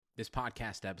This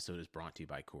podcast episode is brought to you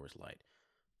by Coors Light.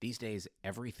 These days,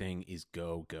 everything is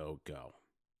go, go, go.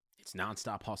 It's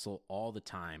nonstop hustle all the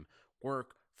time.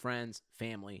 Work, friends,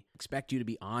 family expect you to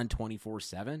be on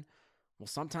 24/7. Well,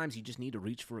 sometimes you just need to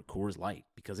reach for a Coors Light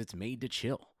because it's made to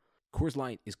chill. Coors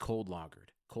Light is cold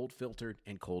lagered, cold filtered,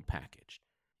 and cold packaged.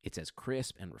 It's as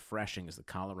crisp and refreshing as the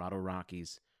Colorado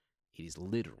Rockies. It is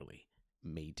literally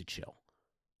made to chill.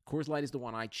 Coors Light is the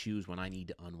one I choose when I need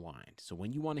to unwind. So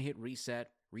when you want to hit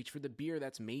reset, reach for the beer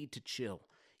that's made to chill.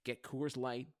 Get Coors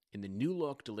Light in the new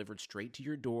look delivered straight to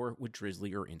your door with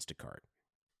Drizzly or Instacart.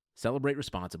 Celebrate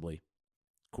responsibly.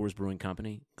 Coors Brewing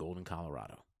Company, Golden,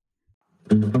 Colorado.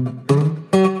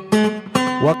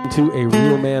 Welcome to a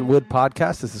Real Man Wood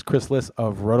podcast. This is Chris Liss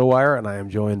of RotoWire, and I am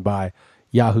joined by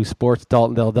Yahoo Sports'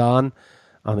 Dalton Del Don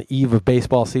on the eve of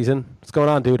baseball season. What's going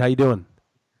on, dude? How you doing?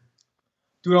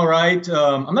 Doing all right.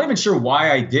 I'm not even sure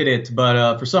why I did it,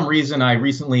 but for some reason I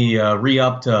recently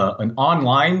re-upped an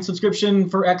online subscription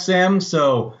for XM.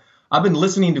 So I've been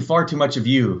listening to far too much of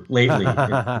you lately.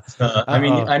 I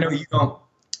mean, I know you don't.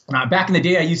 Back in the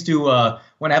day, I used to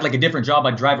when I had like a different job,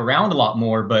 I'd drive around a lot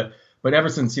more. But ever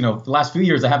since the last few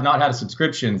years, I have not had a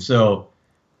subscription. So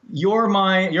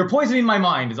you're poisoning my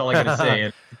mind is all I got to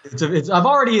say. I've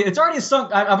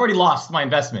already lost my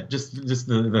investment. Just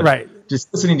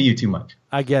listening to you too much.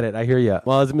 I get it. I hear you.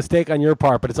 Well, it's a mistake on your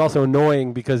part, but it's also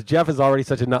annoying because Jeff is already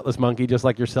such a nutless monkey, just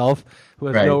like yourself, who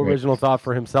has no original thought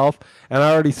for himself. And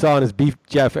I already saw in his Beef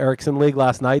Jeff Erickson league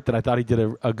last night that I thought he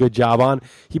did a good job on.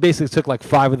 He basically took like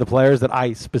 5 of the players that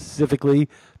I specifically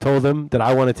told him that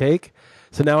I want to take.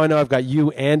 So now I know I've got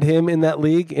you and him in that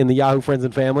league in the Yahoo Friends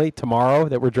and Family tomorrow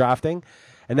that we're drafting.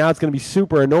 And now it's going to be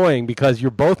super annoying because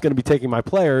you're both going to be taking my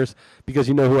players because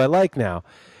you know who I like now.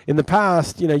 In the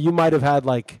past, you might have had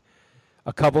like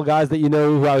a couple guys that you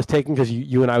know who I was taking because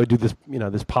you and I would do this,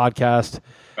 this podcast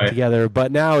together.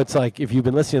 But now it's like if you've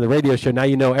been listening to the radio show, now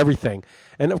you know everything.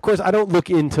 And of course, I don't look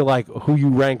into like who you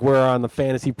rank where on the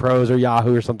Fantasy Pros or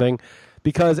Yahoo or something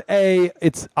because A,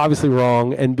 it's obviously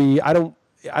wrong, and B, I don't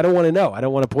want to know. I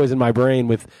don't want to poison my brain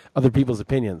with other people's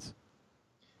opinions.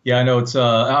 Yeah, I know.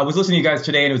 I was listening to you guys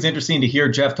today, and it was interesting to hear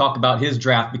Jeff talk about his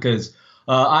draft because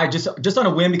I just on a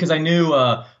whim because I knew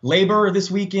Labor this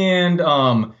weekend.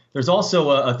 There's also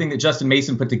a thing that Justin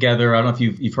Mason put together. I don't know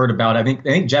if you've heard about it. I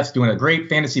think Jeff's doing a great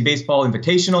fantasy baseball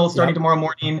invitational starting tomorrow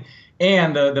morning,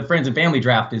 and the Friends and Family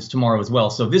draft is tomorrow as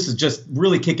well. So this is just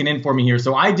really kicking in for me here.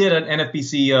 So I did an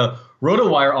NFBC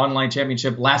RotoWire online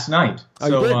championship last night.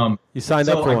 You signed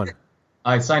up for one.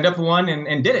 I signed up for one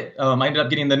and did it. I ended up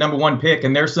getting the number 1 pick,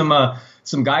 and there's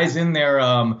some guys in there.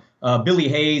 Billy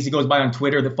Hayes, he goes by on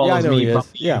Twitter that follows me.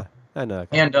 Yeah, I know.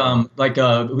 And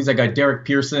who's that guy? Derek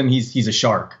Pearson. He's a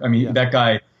shark. I mean, that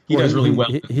guy. He does really well.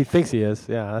 He thinks he is.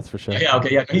 Yeah, that's for sure. Yeah.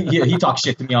 Okay. Yeah. He talks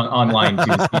shit to me online too.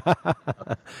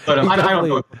 But I don't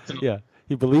know. Yeah.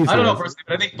 He believes. I don't know personally,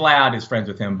 but I think Vlad is friends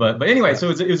with him. But anyway, so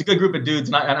it was a good group of dudes,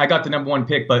 and I got the number 1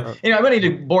 pick. But anyway, I don't need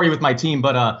to bore you with my team,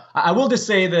 but I will just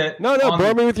say that no,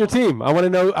 bore me with your team. I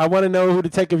want to know who to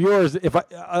take of yours. If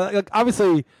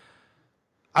obviously,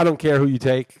 I don't care who you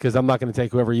take because I'm not going to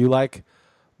take whoever you like.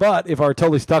 But if I were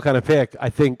totally stuck on a pick, I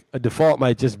think a default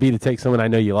might just be to take someone I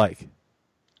know you like.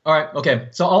 All right. Okay.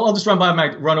 So I'll just run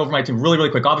over my team really, really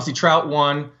quick. Obviously, Trout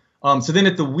won. So then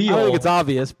at the wheel, I think it's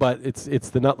obvious, but it's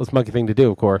the nutless monkey thing to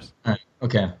do, of course. All right.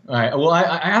 Okay. All right. Well,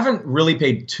 I haven't really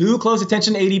paid too close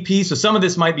attention to ADP, so some of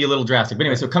this might be a little drastic. But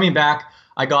anyway, so coming back,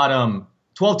 I got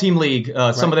 12-team league.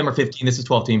 Some of them are 15. This is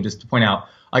 12-team, just to point out.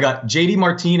 I got JD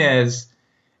Martinez,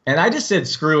 and I just said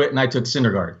screw it, and I took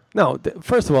Syndergaard. No,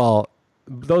 first of all,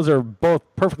 those are both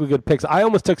perfectly good picks. I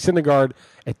almost took Syndergaard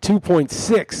at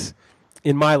 2.6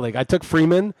 in my league. I took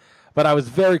Freeman, but I was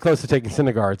very close to taking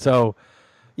Syndergaard. So,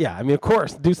 yeah, I mean, of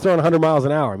course, dude's throwing 100 miles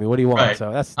an hour. I mean, what do you want? Right.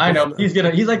 So I know he's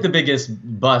like the biggest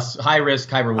bust, high risk,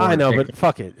 high reward. I know, pick. But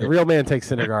fuck it. A real man takes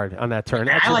Syndergaard on that turn.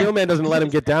 Actually, a real man doesn't let him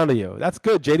get down to you. That's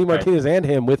good. JD Martinez and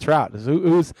him with Trout.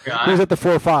 Who's at the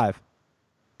 4 or 5?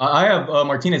 I have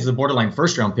Martinez as a borderline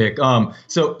first round pick.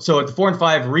 So at the 4 and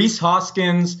 5, Rhys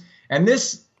Hoskins, and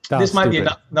this might be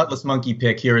a nutless monkey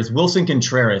pick here is Wilson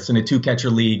Contreras in a 2-catcher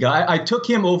league. I took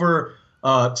him over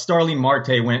Starling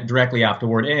Marte went directly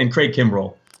afterward, and Craig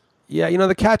Kimbrell. Yeah,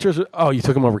 the catchers. Oh, you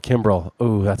took him over Kimbrell.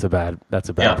 Oh, that's a bad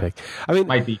pick. I mean,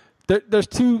 might be. There's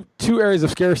two areas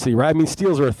of scarcity, right? I mean,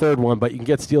 steals are a third one, but you can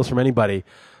get steals from anybody.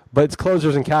 But it's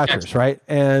closers and catchers, right?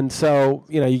 And so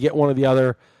you get one or the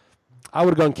other. I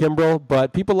would have gone Kimbrell,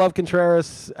 but people love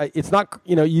Contreras. It's not,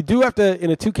 you do have to,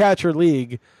 in a 2-catcher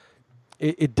league,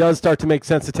 it does start to make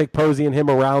sense to take Posey and him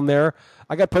around there.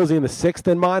 I got Posey in the 6th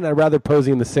in mine. I'd rather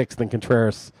Posey in the 6th than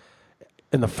Contreras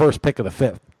in the first pick of the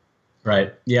 5th.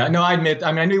 Right. Yeah. No, I admit.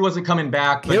 I mean, I knew he wasn't coming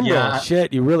back. But Kimbrel,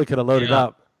 shit, you really could have loaded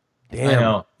up. Damn, I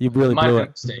know. You really blew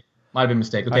it. Might have been a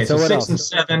mistake. Okay, so 6 and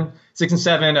 7. 6 and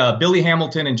 7. Billy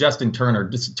Hamilton and Justin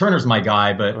Turner. Turner's my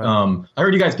guy, but I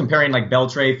heard you guys comparing like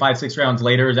Beltre 5-6 rounds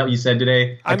later. Is that what you said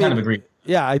today? I kind of agree.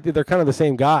 Yeah, they're kind of the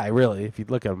same guy, really, if you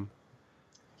look at them.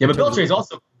 Yeah, but Beltre's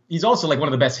also like one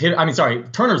of the best hitters. I mean, sorry,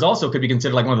 Turner's also could be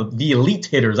considered like one of the elite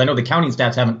hitters. I know the counting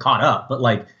stats haven't caught up, but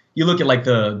like you look at like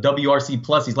the WRC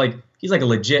plus, he's like a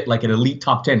legit like an elite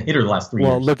top 10 hitter the last 3 years.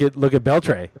 Well, look at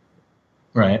Beltre.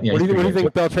 Right. Yeah. What do you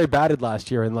think Beltre batted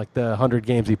last year in like the 100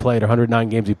 games he played or 109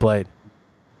 games he played?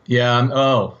 Yeah.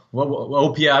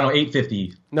 OPI, I don't know,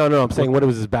 850. No. I'm saying what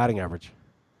was his batting average?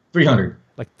 300.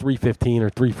 Like 315 or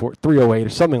 308 or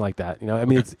something like that. You know, I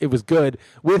mean, it was good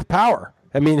with power.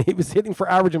 I mean, he was hitting for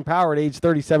average and power at age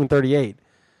 37, 38.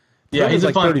 Yeah, he's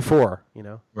like fun 34. You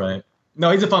know. Right.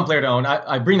 No, he's a fun player to own.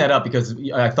 I bring that up because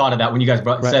I thought of that when you guys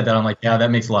said that. I'm like, yeah,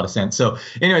 that makes a lot of sense. So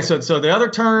anyway, so the other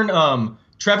turn.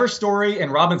 Trevor Story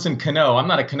and Robinson Cano. I'm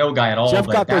not a Cano guy at all. Jeff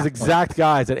got those exact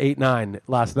guys at 8-9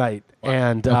 last night.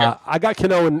 And I got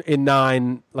Cano in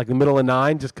 9, like the middle of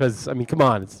 9, just because, I mean, come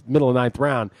on, it's middle of 9th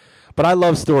round. But I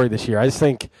love Story this year. I just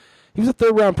think he was a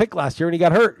 3rd-round pick last year, and he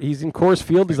got hurt. He's in Coors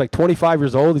Field. He's like 25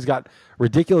 years old. He's got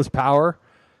ridiculous power.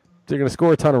 They're going to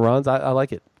score a ton of runs. I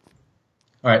like it.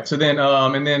 All right, so then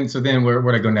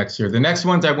where'd I go next here? The next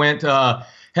ones I went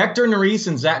Hector Neris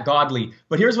and Zach Godley.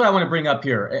 But here's what I want to bring up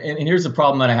here, and here's the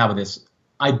problem that I have with this.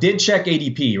 I did check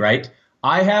ADP, right?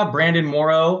 I have Brandon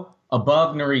Morrow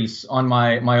above Neris on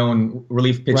my own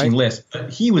relief pitching list,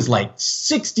 but he was like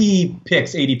 60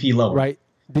 picks ADP lower. Right.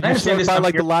 Did you start by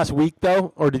like the last week,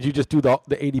 though, or did you just do the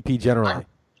ADP generally?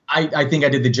 I think I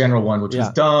did the general one, which was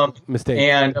dumb. Mistake.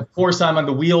 And, of course, I'm on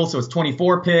the wheel, so it's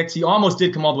 24 picks. He almost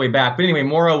did come all the way back. But anyway,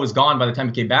 Morrow was gone by the time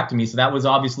he came back to me, so that was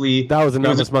obviously... That was a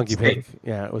nutless monkey pick.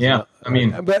 Yeah. It was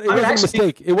but it wasn't a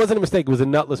mistake. It wasn't a mistake. It was a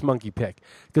nutless monkey pick.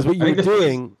 Because what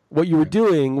you were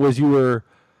doing was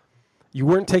you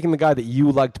weren't taking the guy that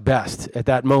you liked best at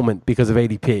that moment because of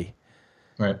ADP.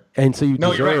 Right. And so you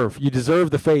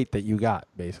deserve the fate that you got,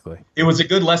 basically. It was a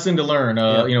good lesson to learn,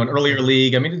 an earlier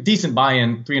league. I mean, a decent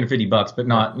buy-in, $350, but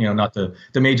not the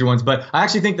major ones. But I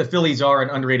actually think the Phillies are an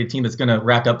underrated team that's going to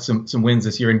rack up some wins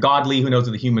this year. And Godley, who knows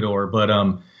with the humidor. But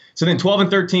so then 12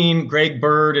 and 13, Greg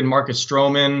Bird and Marcus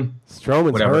Stroman.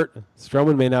 Stroman's hurt.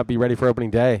 Stroman may not be ready for opening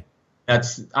day.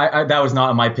 That was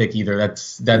not my pick either. I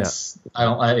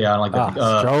don't like that.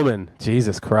 Stroman,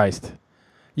 Jesus Christ.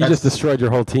 You just destroyed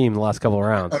your whole team the last couple of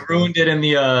rounds. I ruined it in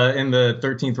the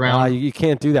 13th round. You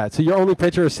can't do that. So your only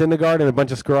pitcher is Syndergaard and a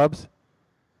bunch of scrubs?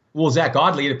 Well, Zach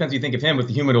Godley, it depends what you think of him with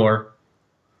the humidor.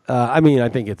 I mean, I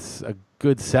think it's a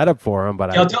good setup for him.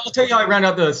 But I'll tell you how I round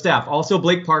out the staff. Also,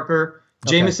 Blake Parker,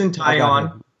 Jamison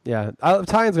Tyon. Yeah,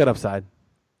 Tyon's got upside.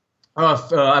 I'm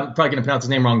probably going to pronounce his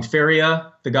name wrong.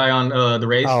 Feria, the guy on the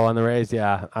Rays. Oh, on the Rays,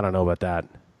 yeah. I don't know about that.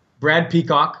 Brad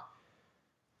Peacock.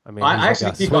 I mean, I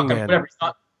actually think Peacock, whatever.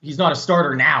 He's not a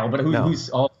starter now, but who's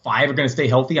all 5 are going to stay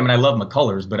healthy? I mean, I love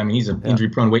McCullers, but I mean, he's an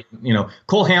injury-prone weight.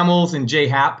 Cole Hamels and Jay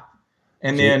Happ,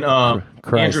 and then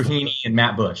Andrew Heaney and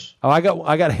Matt Bush. Oh, I got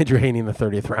Andrew Heaney in the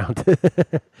 30th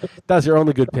round. That's your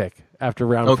only good pick after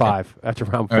round 5, after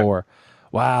round 4. Right.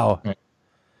 Wow. Right.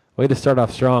 Way to start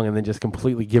off strong and then just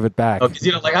completely give it back. Because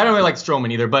I don't really like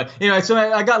Stroman either, but so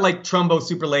I got like Trumbo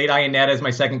super late. Iannetta as my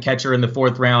second catcher in the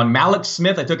 4th round. Malik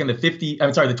Smith I took in the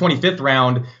 25th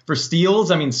round for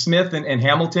steals. I mean Smith and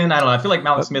Hamilton. I don't know. I feel like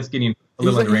Malik Smith's getting a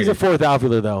little underrated. He's a 4th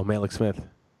outfielder though, Malik Smith.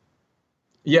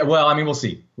 Yeah, well, I mean we'll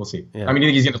see. Yeah. I mean you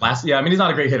think he's going to last? Yeah, I mean he's not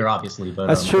a great hitter obviously, but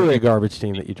that's truly a garbage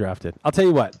team that you drafted. I'll tell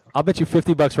you what. I'll bet you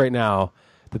 $50 right now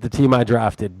that the team I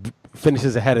drafted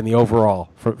finishes ahead in the overall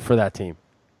for that team.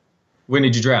 When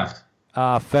did you draft?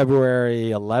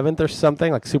 February 11th or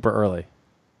something, like super early.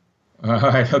 All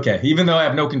right, okay. Even though I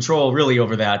have no control really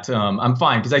over that, I'm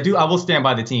fine because I will stand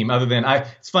by the team. Other than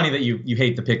it's funny that you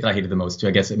hate the pick that I hated the most too.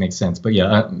 I guess it makes sense, but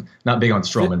yeah, I'm not big on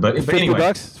Stroman. But anyway,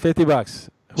 $50.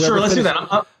 Sure, let's do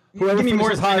that. Whoever give me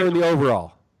more higher in the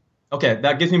overall. Okay,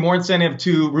 that gives me more incentive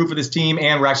to root for this team,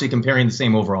 and we're actually comparing the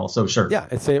same overall. So sure. Yeah,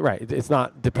 it's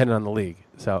not dependent on the league.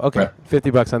 So okay, right.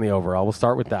 $50 on the overall. We'll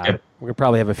start with that. Yep. We're gonna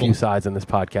probably have a few sides in this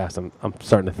podcast. I'm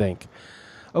starting to think.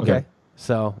 Okay.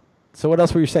 So what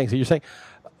else were you saying? So you're saying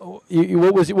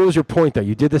what was your point though?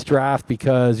 You did this draft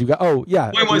because you got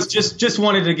The point was just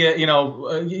wanted to get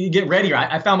get ready.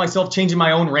 I found myself changing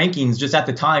my own rankings just at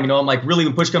the time. I'm like, really,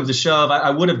 when push comes to shove,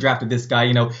 I would have drafted this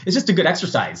guy. It's just a good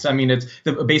exercise. I mean, it's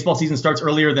the baseball season starts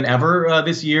earlier than ever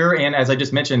this year, and as I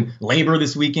just mentioned, Labor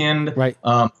this weekend, right?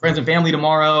 Friends and Family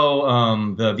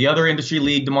tomorrow, the other industry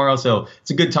league tomorrow. So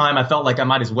it's a good time. I felt like I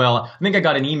might as well. I think I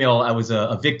got an email. I was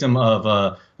a victim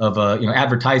of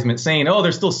advertisement saying, oh,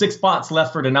 there's still 6 spots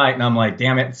left for tonight. And I'm like,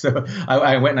 damn it. So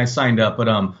I went and I signed up. But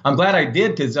I'm glad I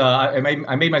did because I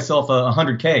made myself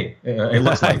 $100K. It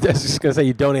looks like. I was just going to say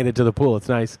you donated to the pool. It's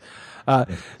nice.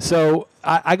 So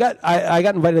I got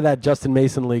invited to that Justin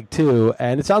Mason league too.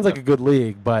 And it sounds like a good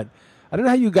league. But I don't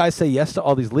know how you guys say yes to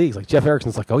all these leagues. Like Jeff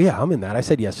Erickson's like, oh, yeah, I'm in that. I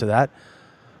said yes to that.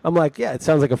 I'm like, yeah, it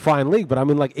sounds like a fine league, but I'm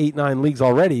in like 8-9 leagues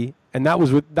already. And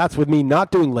that's with me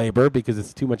not doing Labor because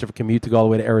it's too much of a commute to go all the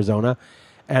way to Arizona.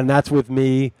 And that's with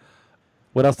me.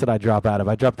 What else did I drop out of?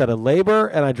 I dropped out of Labor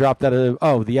and I dropped out of,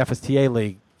 the FSTA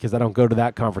league because I don't go to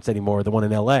that conference anymore, the one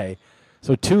in LA.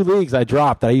 So 2 leagues I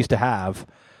dropped that I used to have.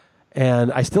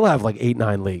 And I still have like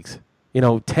 8-9 leagues.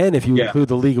 10 if you include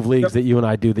the league of leagues that you and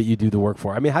I do that you do the work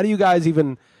for. I mean, how do you guys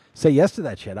even say yes to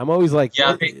that shit? I'm always like,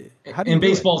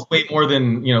 baseball's way more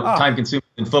than time consuming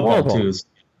than football horrible.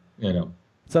 too.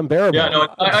 It's unbearable. Yeah,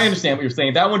 no, I understand what you're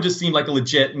saying. That one just seemed like a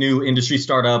legit new industry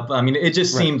startup. I mean, it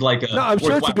just seemed like a. No, I'm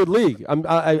sure it's a good league. I'm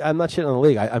not shitting on the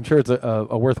league. I'm sure it's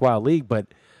a worthwhile league, but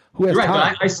who has You're right,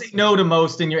 time? but I say no to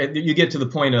most, and you get to the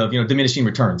point of diminishing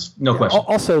returns. No question.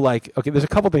 Also, there's a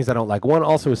couple things I don't like. One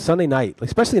also is Sunday night,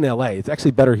 especially in LA. It's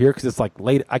actually better here because it's like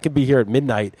late. I could be here at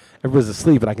midnight. Everybody's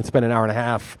asleep, and I can spend an hour and a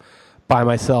half by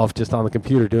myself just on the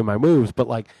computer doing my moves. But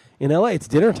like in LA, it's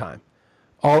dinner time.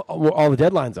 All the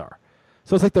deadlines are.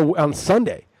 So it's like on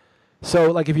Sunday.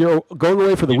 So like if you're going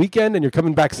away for the weekend and you're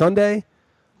coming back Sunday,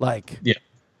 it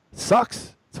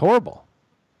sucks. It's horrible.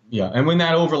 Yeah, and when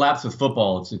that overlaps with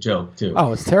football, it's a joke too.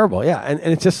 Oh, it's terrible. Yeah, and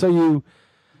it's just so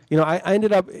I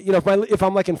ended up if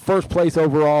I'm like in first place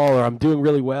overall or I'm doing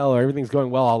really well or everything's going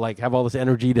well, I'll like have all this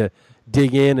energy to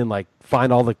dig in and like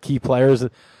find all the key players.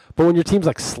 But when your team's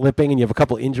like slipping and you have a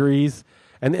couple injuries,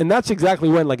 and that's exactly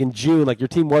when like in June, like your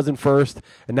team was in first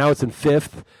and now it's in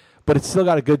fifth. But it's still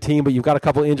got a good team, but you've got a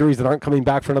couple injuries that aren't coming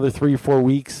back for another 3 or 4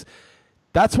 weeks.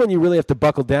 That's when you really have to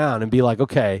buckle down and be like,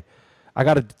 okay, I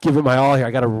got to give it my all here.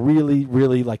 I got to really,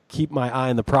 really like keep my eye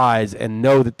on the prize and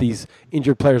know that these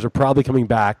injured players are probably coming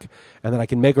back and that I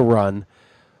can make a run.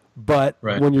 But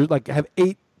when you're like have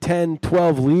 8, 10,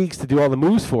 12 leagues to do all the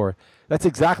moves for, that's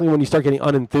exactly when you start getting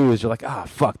unenthused. You're like,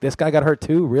 fuck, this guy got hurt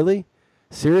too? Really?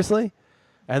 Seriously?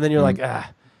 And then you're like,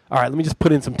 all right, let me just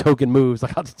put in some token moves.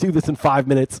 Like, I'll just do this in 5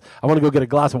 minutes. I want to go get a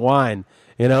glass of wine,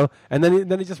 And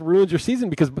then it just ruins your season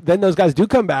because then those guys do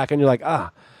come back and you're like,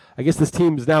 I guess this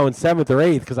team is now in 7th or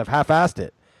 8th because I've half-assed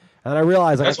it. And then I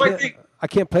realize I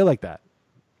can't play like that.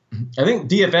 I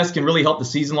think DFS can really help the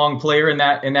season-long player in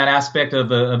that aspect of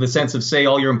the sense of, say,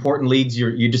 all your important leagues,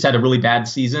 you just had a really bad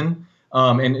season.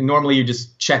 And normally you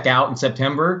just check out in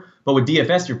September. But with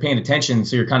DFS, you're paying attention,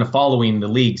 so you're kind of following the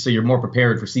league, so you're more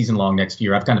prepared for season long next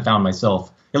year. I've kind of found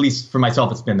myself, at least for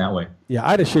myself, it's been that way. Yeah,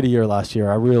 I had a shitty year last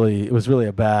year. It was really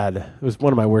it was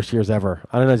one of my worst years ever.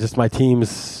 I don't know, just my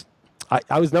teams.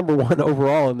 I was number 1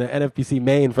 overall in the NFBC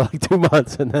main for like 2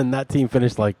 months, and then that team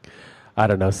finished like, I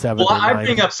don't know, 7th. Well, I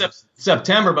bring up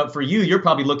September, but for you, you're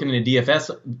probably looking at a DFS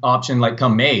option like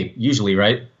come May, usually,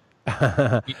 right?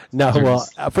 No, well,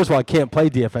 first of all, I can't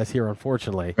play DFS here,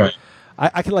 unfortunately. Right.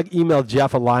 I can like email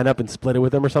Jeff a lineup and split it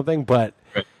with him or something, but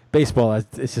baseball,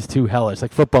 it's just too hellish.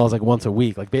 Like football is like once a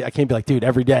week. Like I can't be like, dude,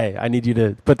 every day I need you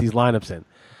to put these lineups in.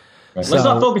 Right. So, let's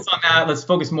not focus on that. Let's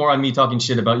focus more on me talking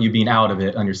shit about you being out of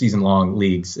it on your season-long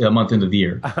leagues a month into the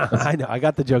year. I know. I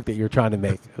got the joke that you were trying to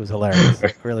make. It was hilarious.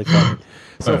 Really funny.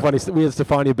 So funny. We had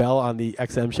Stefania Bell on the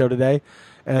XM show today,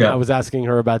 and I was asking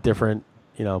her about different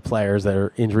players that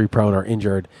are injury-prone or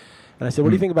injured. And I said,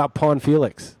 what do you think about Pawn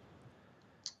Felix?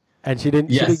 And she didn't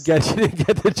get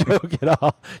the joke at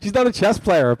all. She's not a chess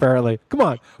player, apparently. Come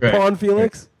on. Pawn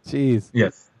Felix? Jeez.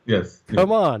 Yes.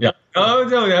 Come on. Yeah. Oh,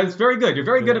 no, that's very good. You're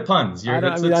very good at puns.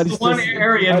 It's the one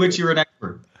area in which you're an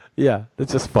expert. Yeah,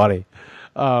 it's just funny.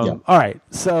 All right,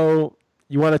 so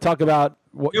you want to talk about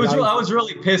what? I was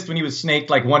really pissed when he was snaked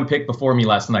like 1 pick before me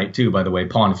last night too. By the way,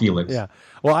 Pawn Felix. Yeah.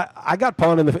 Well, I got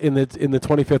Pawn in the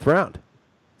 25th round,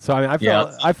 so I mean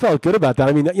I felt good about that.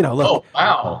 I mean look.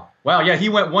 Oh wow. Yeah, he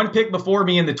went 1 pick before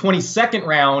me in the 22nd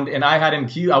round, and I had him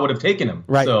queued. I would have taken him.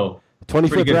 Right. So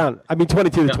 25th round. I mean,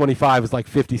 22 to 25 is like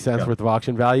 50 cents worth of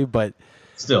auction value, but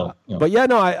still. But yeah,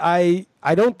 no, I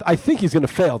think he's going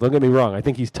to fail. Don't get me wrong. I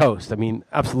think he's toast. I mean,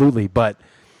 absolutely. But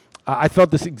I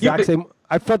felt this exact same.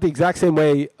 I felt the exact same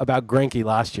way about Greinke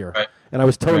last year, right. And I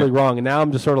was totally wrong. And now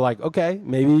I'm just sort of like, okay,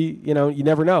 maybe, you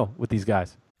never know with these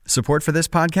guys. Support for this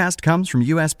podcast comes from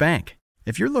U.S. Bank.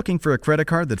 If you're looking for a credit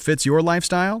card that fits your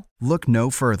lifestyle, look no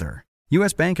further.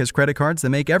 U.S. Bank has credit cards that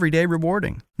make every day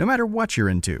rewarding, no matter what you're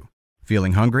into.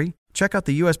 Feeling hungry? Check out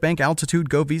the U.S. Bank Altitude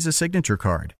Go Visa Signature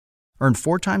Card. Earn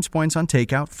 4 times points on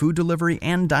takeout, food delivery,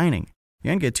 and dining.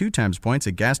 And get 2 times points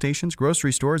at gas stations,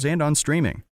 grocery stores, and on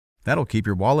streaming. That'll keep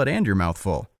your wallet and your mouth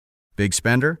full. Big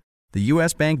spender? The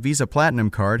U.S. Bank Visa Platinum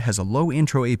Card has a low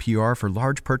intro APR for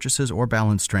large purchases or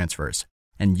balance transfers.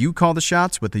 And you call the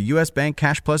shots with the U.S. Bank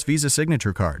Cash Plus Visa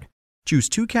Signature Card. Choose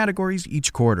 2 categories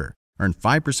each quarter. Earn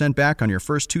 5% back on your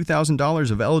first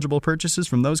 $2,000 of eligible purchases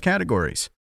from those categories.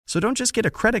 So don't just get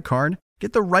a credit card,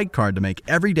 get the right card to make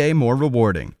every day more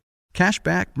rewarding.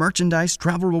 Cashback, merchandise,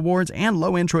 travel rewards, and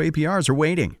low intro APRs are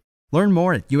waiting. Learn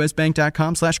more at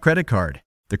usbank.com/creditcard.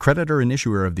 The creditor and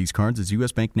issuer of these cards is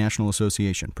U.S. Bank National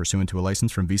Association, pursuant to a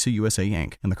license from Visa USA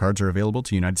Inc., and the cards are available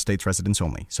to United States residents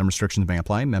only. Some restrictions may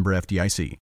apply. Member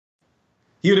FDIC.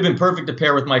 He would have been perfect to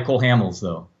pair with Michael Hamels,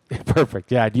 though.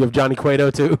 Perfect, yeah. Do you have Johnny Cueto,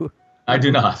 too? I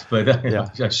do not, but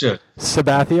I should.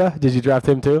 Sabathia, did you draft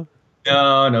him, too?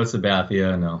 No,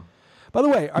 Sabathia, no. By the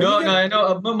way, I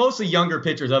know mostly younger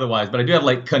pitchers otherwise, but I do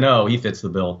have, Cano. He fits the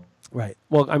bill. Right.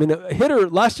 Well, I mean, a hitter,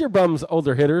 last year bums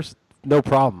older hitters. No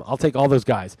problem. I'll take all those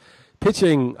guys.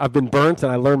 Pitching, I've been burnt,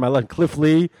 and I learned my lesson. Cliff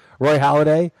Lee, Roy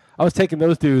Halladay. I was taking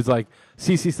those dudes like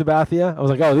CC Sabathia. I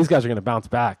was like, oh, these guys are going to bounce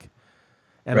back.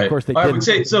 And, of course, they didn't. I would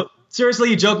say, so,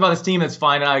 seriously, you joke about this team, that's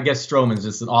fine. I guess Stroman's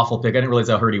just an awful pick. I didn't realize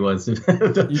how hurt he was. This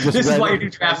is why you do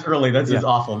drafts early. That's just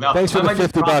awful. Now, thanks for the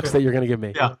 $50 that you're going to give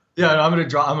me. Yeah, I'm going to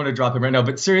drop him right now.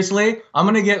 But seriously, I'm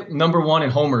going to get number 1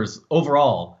 in homers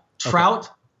overall.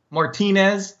 Trout,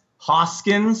 Martinez,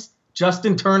 Hoskins,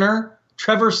 Justin Turner,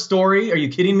 Trevor Story. Are you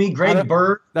kidding me? Greg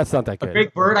Bird. That's not that good.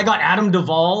 Greg Bird. I got Adam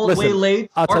Duvall way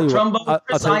late. Mark Trumbo.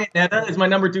 Chris Iannetta is my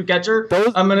number 2 catcher.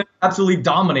 I'm going to absolutely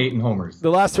dominate in homers. The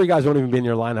last 3 guys won't even be in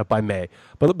your lineup by May.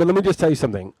 But let me just tell you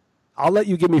something. I'll let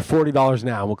you give me $40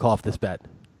 now, and we'll call off this bet.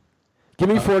 Give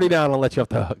me $40 now, and I'll let you off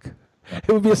the hook.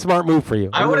 It would be a smart move for you.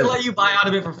 I would have let you buy out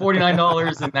of it for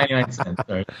 $49.99.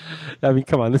 Right. I mean,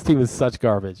 come on. This team is such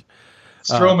garbage.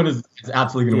 Stroman is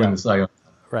absolutely going to win the Cy Young.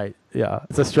 Right, yeah.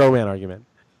 It's a Stroman argument.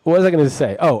 What was I going to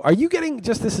say? Oh, are you getting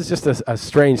this is just a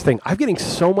strange thing. I'm getting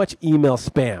so much email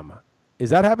spam.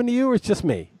 Is that happening to you or it's just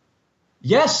me?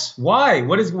 Yes. Why?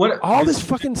 What? All this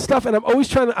fucking stuff. And I'm always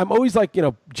junking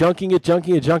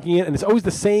it. And it's always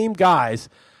the same guys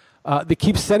that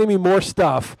keep sending me more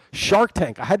stuff. Shark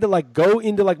Tank. I had to go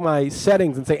into my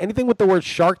settings and say anything with the word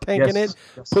Shark Tank in it,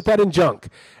 put that in junk.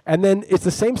 And then it's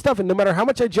the same stuff. And no matter how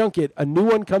much I junk it, a new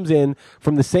one comes in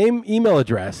from the same email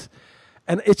address.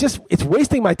 And it's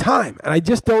wasting my time. And I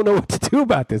just don't know what to do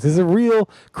about this. This is a real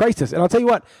crisis. And I'll tell you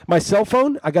what, my cell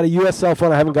phone, I got a U.S. cell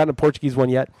phone. I haven't gotten a Portuguese one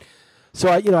yet. So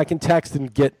I can text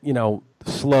and get,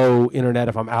 slow internet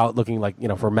if I'm out looking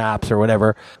for maps or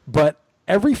whatever. But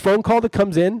every phone call that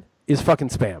comes in is fucking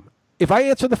spam. If I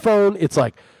answer the phone, it's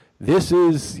like, this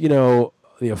is, the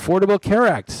Affordable Care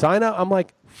Act. Sign up. I'm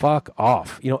like, fuck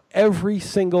off. Every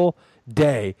single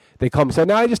day they call me. So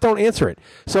now I just don't answer it.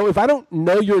 So if I don't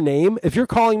know your name, if you're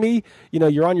calling me,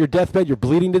 you're on your deathbed, you're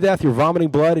bleeding to death, you're vomiting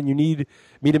blood, and you need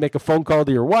me to make a phone call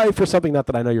to your wife or something, not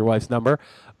that I know your wife's number,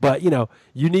 but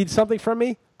you need something from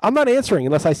me, I'm not answering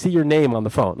unless I see your name on the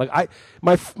phone.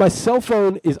 My cell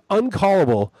phone is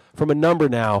uncallable from a number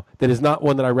now that is not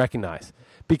one that I recognize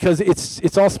because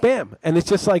it's all spam. And it's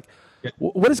just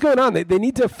what is going on? They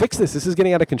need to fix this. This is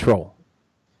getting out of control.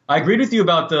 I agreed with you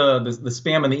about the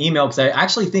spam and the email because I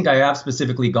actually think I have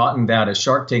specifically gotten that, a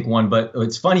Shark Tank one. But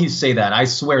it's funny you say that. I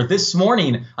swear this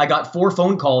morning I got 4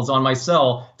 phone calls on my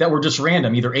cell that were just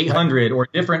random, either 800 or a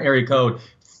different area code.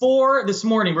 4 this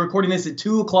morning. We're recording this at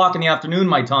 2:00 in the afternoon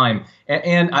my time.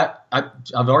 And I've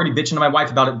already bitching to my wife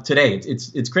about it today.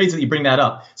 It's crazy that you bring that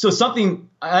up. So something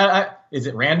is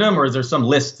it random or is there some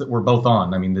list that we're both on?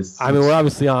 We're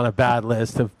obviously on a bad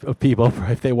list of people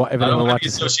if they want. If I don't want to be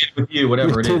associated with you,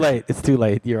 whatever it is. It's too late. It's too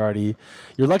late.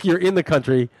 You're lucky you're in the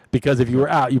country because if you were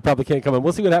out, you probably can't come in.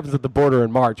 We'll see what happens at the border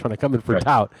in March when I come in for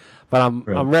tout. But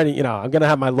I'm ready. I'm going to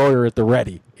have my lawyer at the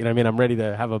ready. I'm ready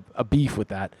to have a beef with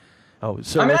that. Oh,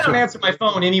 so I don't answer my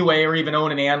phone anyway, or even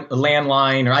own a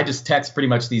landline, or I just text pretty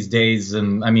much these days,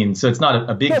 and so it's not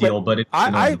a big deal. But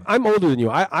I'm older than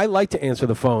you. I like to answer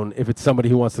the phone if it's somebody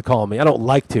who wants to call me. I don't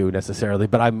like to necessarily,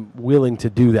 but I'm willing to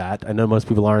do that. I know most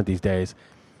people aren't these days.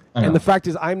 And the fact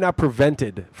is, I'm not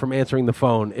prevented from answering the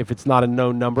phone if it's not a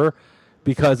known number,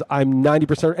 because I'm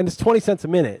 90%, and it's 20 cents a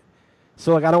minute.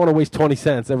 So I don't want to waste 20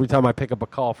 cents every time I pick up a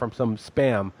call from some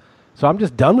spam. So I'm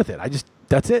just done with it.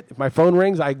 That's it. If my phone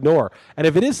rings, I ignore. And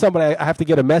if it is somebody, I have to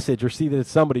get a message or see that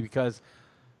it's somebody because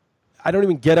I don't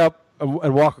even get up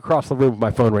and walk across the room if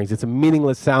my phone rings. It's a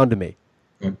meaningless sound to me.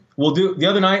 Well, the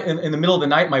other night, in the middle of the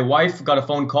night, my wife got a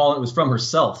phone call. And it was from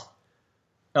herself.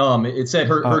 It said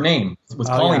her name was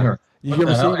calling her. You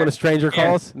ever seen when a stranger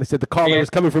calls? And they said the caller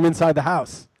is coming from inside the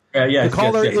house. The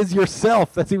caller is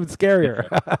yourself. That's even scarier.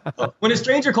 When a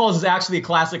stranger calls is actually a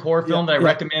classic horror film that I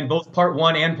recommend. Both part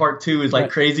 1 and part 2 is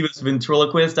like Crazy with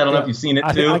Ventriloquist. I don't know if you've seen it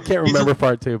too. I can't remember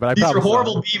part 2, but these are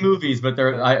horrible B movies, but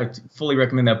I fully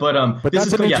recommend that. But this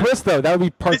is a new twist, though. That would be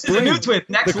part 3. This is a new twist.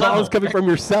 Next the level. call is coming from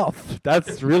yourself.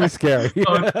 That's really scary.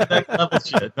 Next level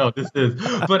shit. No, this is.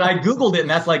 But I googled it, and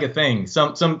that's like a thing.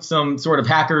 Some sort of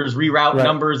hackers reroute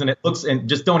numbers, and it looks and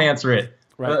just don't answer it.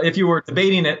 Right. If you were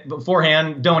debating it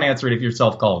beforehand, don't answer it if your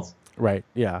self calls. Right.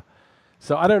 Yeah.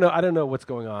 So I don't know what's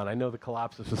going on. I know the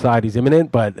collapse of society is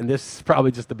imminent, and this is probably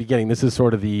just the beginning. This is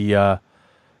sort of the,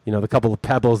 the couple of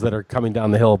pebbles that are coming down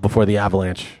the hill before the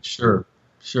avalanche. Sure.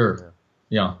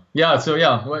 Yeah. So do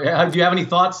you have any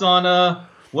thoughts on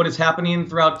what is happening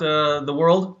throughout the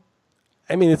world?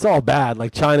 I mean, it's all bad.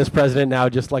 Like China's president now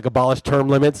just like abolished term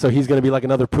limits, so he's going to be like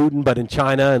another Putin, but in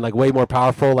China and like way more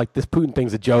powerful. Like this Putin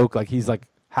thing's a joke. Like he's like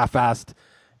half-assed.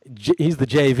 He's the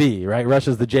JV, right?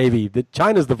 Russia's the JV.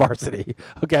 China's the varsity.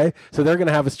 Okay, so they're going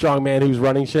to have a strong man who's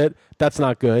running shit. That's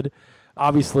not good.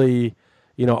 Obviously,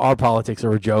 our politics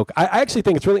are a joke. I actually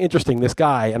think it's really interesting. This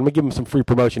guy, and I'm going to give him some free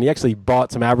promotion. He actually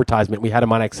bought some advertisement. We had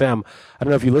him on XM. I don't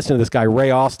know if you listen to this guy,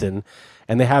 Ray Austin.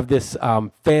 And they have this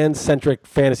fan-centric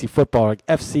fantasy football, like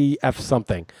FCF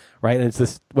something, right? And it's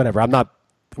this, whatever.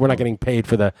 We're not getting paid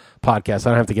for the podcast. So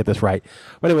I don't have to get this right.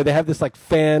 But anyway, they have this like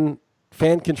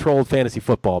fan-controlled fantasy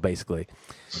football, basically.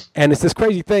 And it's this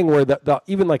crazy thing where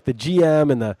even like the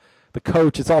GM and the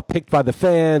coach, it's all picked by the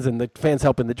fans, and the fans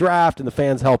help in the draft, and the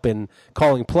fans help in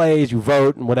calling plays. You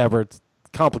vote and whatever. It's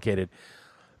complicated.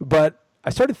 But I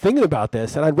started thinking about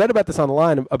this, and I read about this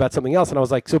online about something else, and I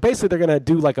was like, so basically they're going to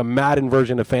do like a Madden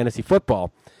version of fantasy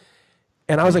football.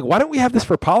 And I was like, why don't we have this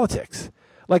for politics?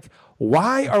 Like,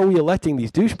 why are we electing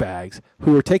these douchebags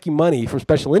who are taking money from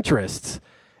special interests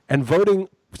and voting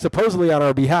supposedly on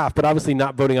our behalf, but obviously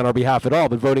not voting on our behalf at all,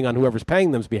 but voting on whoever's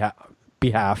paying them's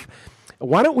behalf?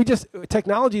 Why don't we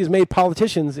technology has made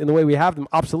politicians in the way we have them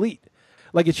obsolete.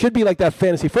 Like, it should be like that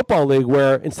fantasy football league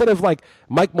where instead of, like,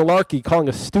 Mike Mularkey calling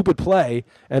a stupid play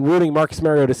and ruining Marcus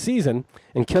Mariota's season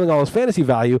and killing all his fantasy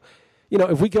value,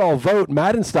 if we could all vote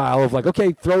Madden style of, like,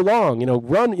 okay, throw long,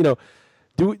 run,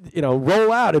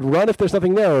 roll out and run if there's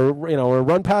nothing there, or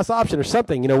run pass option or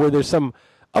something, where there's some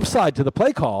upside to the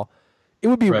play call, it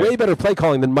would be way better play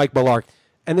calling than Mike Mularkey.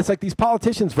 And it's like these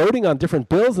politicians voting on different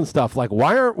bills and stuff. Like,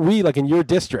 why aren't we, like, in your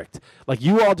district, like,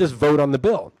 you all just vote on the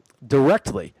bill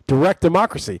directly, direct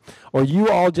democracy, or you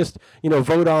all just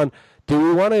vote on, do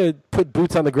we want to put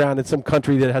boots on the ground in some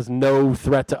country that has no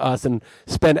threat to us and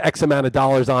spend X amount of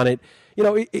dollars on it?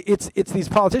 It's these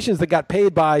politicians that got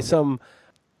paid by some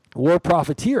war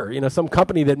profiteer, some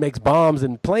company that makes bombs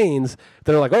and planes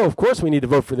that are like, oh, of course we need to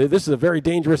vote for this. This is a very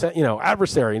dangerous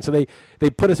adversary, and so they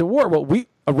put us at war. Well,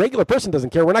 a regular person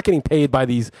doesn't care. We're not getting paid by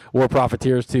these war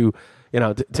profiteers to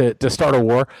start a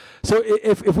war. So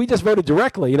if we just voted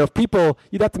directly, if people,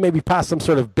 you'd have to maybe pass some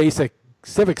sort of basic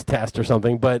civics test or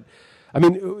something. But I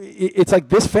mean, it's like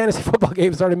this fantasy football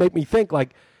game started to make me think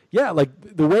like, yeah, like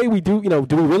the way we do,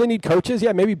 do we really need coaches?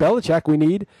 Yeah, maybe Belichick we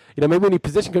need, maybe we need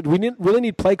position coaches. We really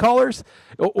need play callers,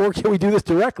 or can we do this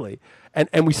directly?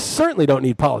 And we certainly don't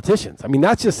need politicians. I mean,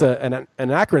 that's just an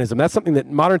anachronism. That's something that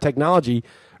modern technology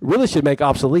really should make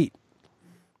obsolete.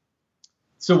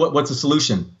 So what's the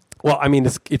solution? Well, I mean,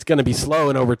 it's going to be slow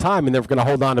and over time, and they're going to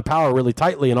hold on to power really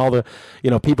tightly, and all the,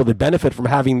 people that benefit from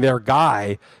having their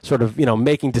guy sort of,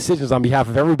 making decisions on behalf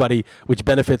of everybody, which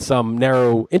benefits some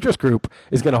narrow interest group,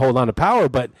 is going to hold on to power.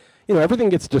 But, everything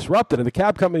gets disrupted, and the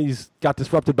cab companies got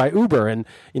disrupted by Uber, and,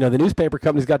 the newspaper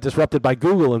companies got disrupted by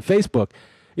Google and Facebook.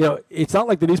 It's not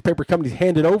like the newspaper companies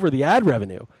handed over the ad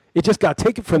revenue. It just got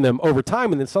taken from them over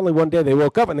time, and then suddenly one day they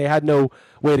woke up and they had no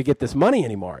way to get this money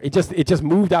anymore. It just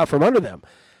moved out from under them.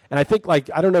 And I think, like,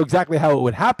 I don't know exactly how it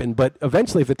would happen, but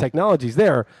eventually if the technology's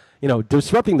there,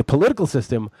 disrupting the political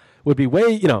system would be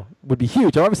would be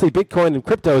huge. And obviously Bitcoin and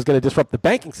crypto is going to disrupt the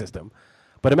banking system,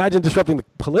 but imagine disrupting the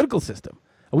political system.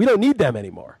 And we don't need them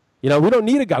anymore. We don't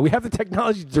need a guy. We have the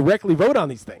technology to directly vote on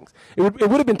these things. It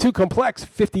would have been too complex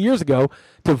 50 years ago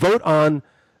to vote on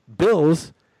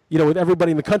bills, with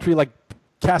everybody in the country, like,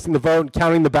 casting the vote and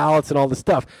counting the ballots and all this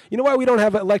stuff. You know why we don't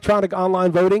have electronic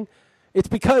online voting? It's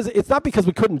not because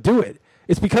we couldn't do it.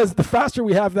 It's because the faster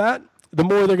we have that, the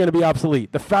more they're going to be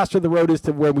obsolete. The faster the road is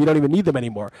to where we don't even need them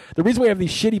anymore. The reason we have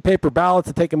these shitty paper ballots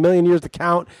that take 1,000,000 years to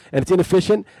count and it's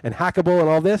inefficient and hackable and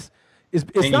all this is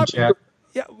not.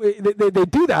 Yeah, they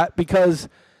do that because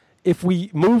if we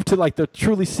move to like the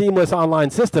truly seamless online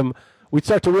system, we'd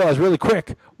start to realize really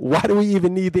quick, why do we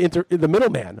even need the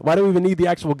middleman? Why do we even need the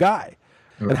actual guy?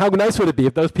 Right. And how nice would it be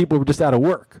if those people were just out of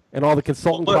work and all the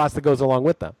consultant cost that goes along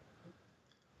with them?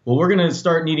 Well, we're going to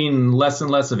start needing less and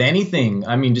less of anything.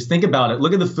 I mean, just think about it.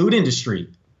 Look at the food industry.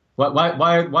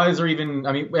 Why is there even?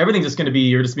 I mean, everything's just going to be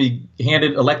you're just be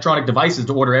handed electronic devices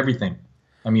to order everything.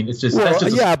 I mean, it's just that's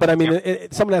just but I mean,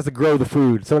 someone has to grow the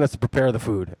food. Someone has to prepare the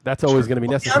food. That's always going to be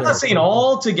necessary. I'm not saying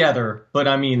all together, but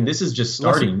I mean, this is just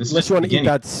starting. Unless you want to eat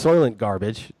that Soylent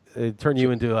garbage, it turn you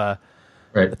into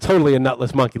totally a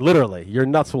nutless monkey. Literally, your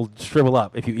nuts will shrivel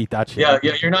up if you eat that shit.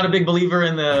 Yeah. You're not a big believer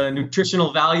in the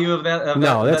nutritional value of that.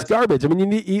 That's garbage. I mean, you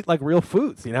need to eat like real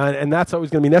foods, and that's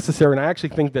always going to be necessary. And I actually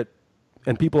think that,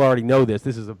 and people already know this.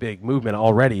 This is a big movement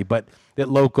already, but that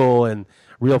local and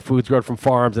real foods grown from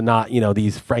farms and not,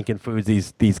 these Franken foods,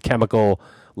 these chemical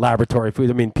laboratory foods.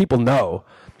 I mean, people know,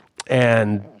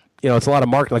 and it's a lot of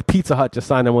marketing. Like Pizza Hut just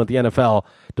signed on with the NFL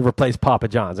to replace Papa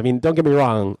John's. I mean, don't get me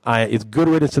wrong. It's good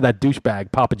riddance to that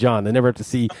douchebag Papa John. They never have to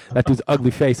see that dude's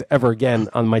ugly face ever again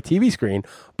on my TV screen.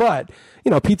 But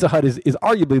Pizza Hut is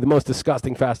arguably the most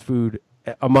disgusting fast food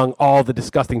among all the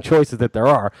disgusting choices that there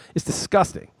are. It's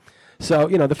disgusting. So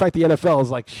the fact the NFL is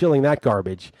like shilling that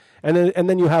garbage, and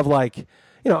then you have like.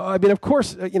 I mean, of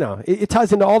course, it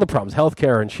ties into all the problems,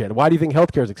 healthcare and shit. Why do you think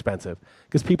healthcare is expensive?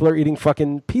 Because people are eating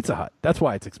fucking Pizza Hut. That's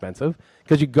why it's expensive.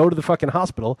 Because you go to the fucking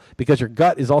hospital because your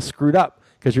gut is all screwed up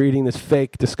because you're eating this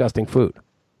fake, disgusting food.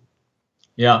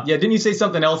 Yeah. Didn't you say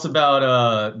something else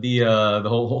about the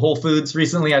Whole Foods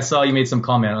recently? I saw you made some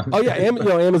comment on. Oh yeah,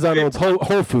 Amazon owns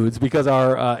Whole Foods because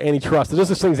our antitrust. There's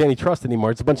no such thing as antitrust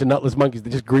anymore. It's a bunch of nutless monkeys that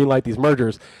just greenlight these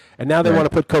mergers, and now they want to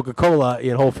put Coca-Cola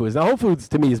in Whole Foods. Now Whole Foods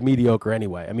to me is mediocre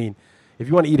anyway. I mean, if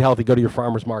you want to eat healthy, go to your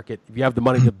farmer's market. If you have the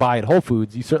money to buy at Whole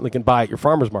Foods, you certainly can buy at your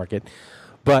farmer's market.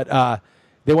 But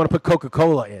they want to put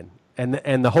Coca-Cola in,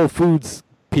 and the Whole Foods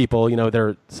people,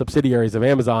 they're subsidiaries of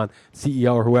Amazon,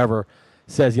 CEO or whoever.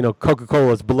 Says,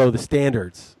 Coca-Cola is below the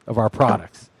standards of our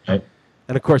products. Right.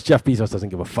 And, of course, Jeff Bezos doesn't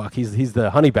give a fuck. He's the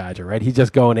honey badger, right? He's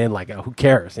just going in like, who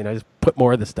cares? Just put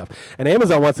more of this stuff. And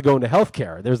Amazon wants to go into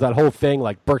healthcare. There's that whole thing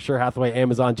like Berkshire Hathaway,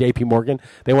 Amazon, JP Morgan.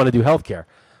 They want to do healthcare.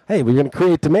 Hey, we're going to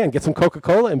create demand. Get some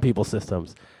Coca-Cola in people's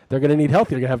systems. They're going to need health.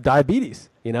 They're going to have diabetes,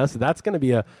 So that's going to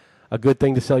be a good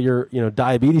thing to sell your,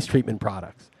 diabetes treatment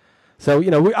products. So,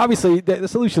 we obviously the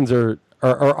solutions are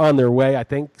on their way, I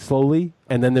think, slowly.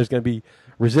 And then there's going to be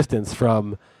resistance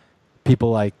from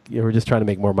people like who are just trying to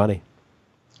make more money.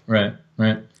 Right.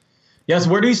 Yes.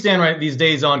 Where do you stand right these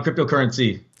days on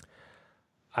cryptocurrency?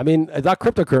 I mean, it's not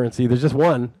cryptocurrency. There's just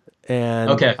one.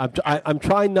 And okay. I'm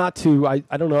trying not to, I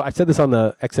don't know. I said this on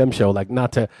the XM show, like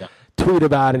not to tweet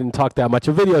about it and talk that much.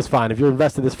 A video is fine. If you're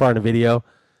invested this far in a video,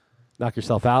 knock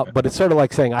yourself out. Okay. But it's sort of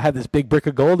like saying, I have this big brick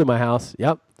of gold in my house.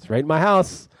 Yep. It's right in my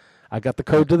house. I got the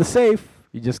code to the safe.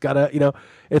 You just gotta,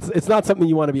 it's not something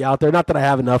you want to be out there. Not that I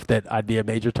have enough that I'd be a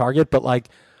major target, but like,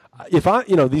 if I,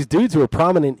 these dudes who are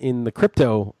prominent in the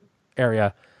crypto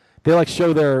area, they like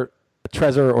show their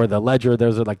Trezor or the Ledger.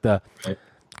 Those are like the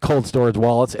cold storage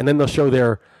wallets, and then they'll show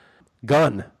their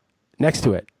gun next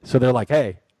to it. So they're like,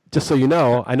 hey, just so you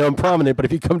know, I know I'm prominent, but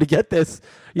if you come to get this,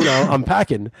 I'm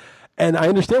packing. And I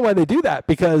understand why they do that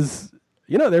because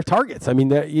they're targets. I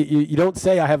mean, you don't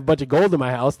say I have a bunch of gold in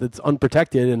my house that's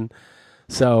unprotected and.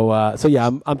 So yeah,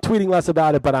 I'm tweeting less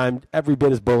about it, but I'm every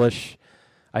bit as bullish.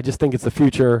 I just think it's the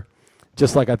future.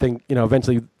 Just like I think,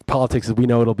 eventually politics as we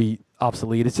know it'll be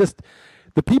obsolete. It's just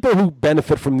the people who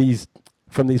benefit from these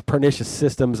pernicious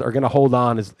systems are going to hold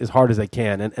on as hard as they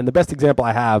can. And the best example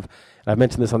I have, and I've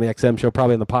mentioned this on the XM show,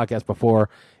 probably on the podcast before,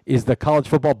 is the college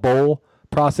football bowl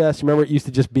process. You remember it used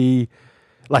to just be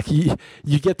like you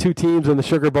get two teams in the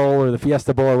Sugar Bowl or the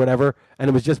Fiesta Bowl or whatever, and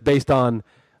it was just based on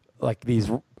like these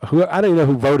who I don't even know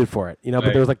who voted for it, but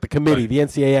there was like the committee, the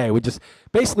NCAA would just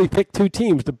basically pick two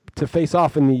teams to face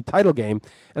off in the title game,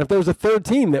 and if there was a third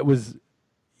team that was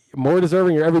more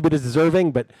deserving or every bit as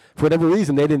deserving, but for whatever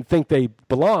reason they didn't think they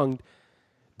belonged,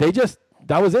 that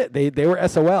was it. They were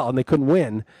SOL and they couldn't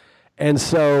win, and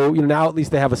so now at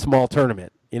least they have a small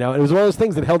tournament. And it was one of those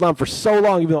things that held on for so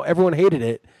long, even though everyone hated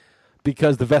it,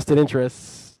 because the vested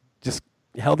interests just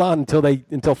held on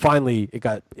until finally it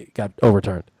got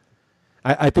overturned.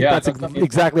 I think that's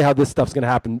exactly how this stuff's going to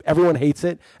happen. Everyone hates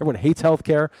it. Everyone hates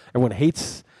healthcare. Everyone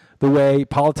hates the way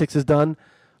politics is done.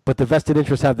 But the vested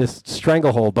interests have this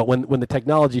stranglehold. But when the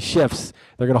technology shifts,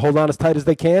 they're going to hold on as tight as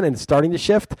they can, and it's starting to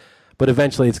shift. but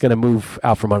eventually it's going to move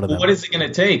out from under them. What is it going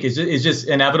to take? It's just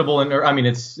inevitable, and I mean,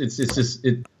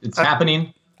 it's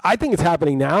happening. I think it's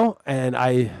happening now, and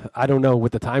I don't know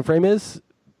what the time frame is,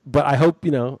 but I hope,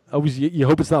 always you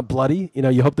hope it's not bloody.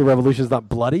 You hope the revolution is not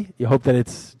bloody. You hope that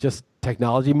it's just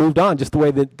technology moved on, just the way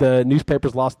that the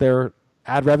newspapers lost their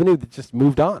ad revenue, that just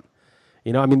moved on.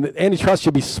 I mean, the antitrust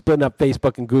should be splitting up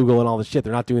Facebook and Google and all this shit.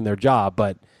 They're not doing their job,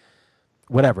 but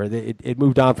whatever. It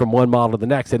moved on from one model to the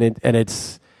next, and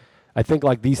it's. I think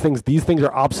like these things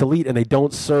are obsolete and they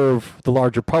don't serve the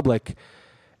larger public.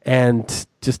 And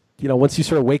just once you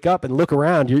sort of wake up and look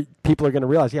around, people are going to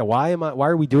realize, why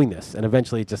are we doing this? And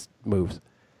eventually, it just moves.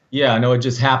 Yeah, no, it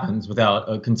just happens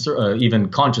without even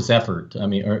conscious effort. I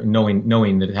mean, or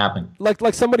knowing that it happened.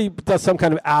 Like somebody does some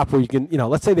kind of app where you can,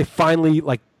 let's say they finally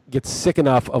get sick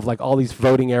enough of all these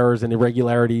voting errors and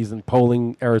irregularities and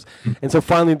polling errors, and so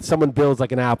finally someone builds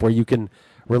an app where you can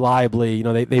reliably,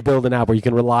 they build an app where you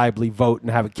can reliably vote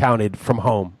and have it counted from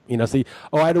home. I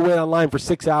had to wait online for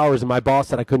 6 hours and my boss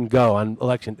said I couldn't go on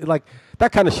election.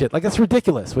 That kind of shit. That's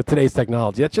ridiculous with today's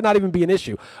technology. That should not even be an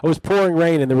issue. It was pouring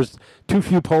rain and there was too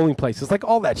few polling places.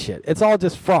 All that shit. It's all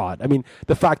just fraud. I mean,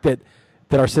 the fact that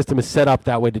our system is set up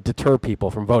that way to deter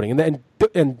people from voting.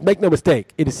 And make no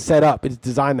mistake, it is set up. It is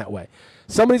designed that way.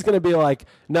 Somebody's going to be like,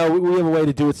 no, we have a way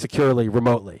to do it securely,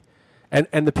 remotely.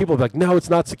 And the people will be like, no, it's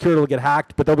not secure, it'll get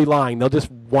hacked, but they'll be lying. They'll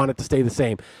just want it to stay the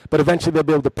same. But eventually they'll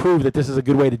be able to prove that this is a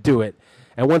good way to do it.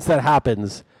 And once that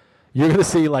happens, you're going to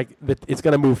see that it's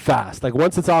going to move fast.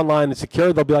 Once it's online and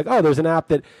secure, they'll be like, oh, there's an app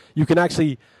that you can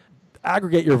actually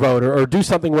aggregate your vote or do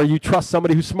something where you trust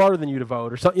somebody who's smarter than you to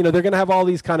vote. Or something. They're going to have all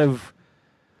these kind of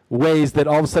ways that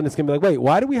all of a sudden it's going to be like, wait,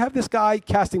 why do we have this guy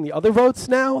casting the other votes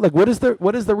now? What is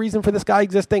the reason for this guy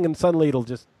existing? And suddenly it'll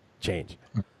just change.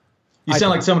 You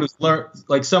sound like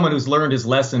someone who's learned his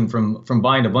lesson from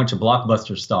buying a bunch of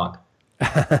Blockbuster stock.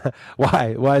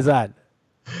 Why? Why is that?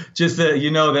 Just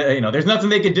that there's nothing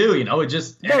they could do. It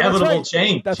just inevitable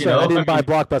change. That's right. I didn't buy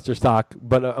Blockbuster stock,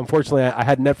 but unfortunately, I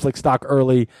had Netflix stock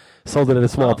early, sold it at a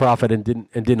small profit, and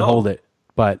didn't hold it.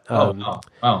 But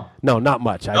no, not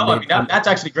much. That's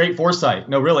actually great foresight.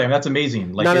 No, really, that's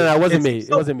amazing. No, it wasn't me.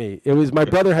 It wasn't me. It was my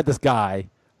brother had this guy.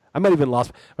 I might have even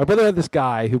lost. My brother had this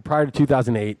guy who prior to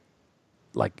 2008.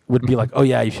 Would be like, oh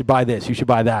yeah, you should buy this, you should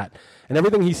buy that, and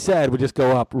everything he said would just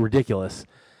go up ridiculous.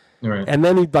 Right. And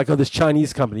then he'd oh, this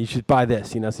Chinese company, you should buy this,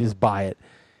 so you just buy it.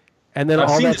 And then I've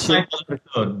all seen that the shit,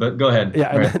 episode, but go ahead.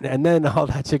 Yeah, right. and then all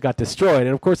that shit got destroyed. And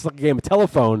of course, it's like a game of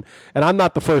telephone, and I'm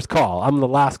not the first call, I'm the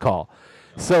last call.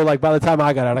 So by the time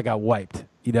I got out, I got wiped.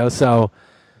 So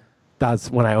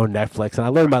that's when I owned Netflix, and I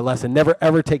learned my lesson: never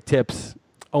ever take tips.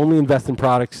 Only invest in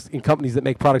companies that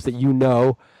make products that you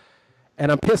know.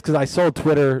 And I'm pissed because I sold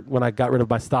Twitter when I got rid of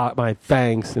my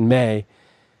FANGs in May,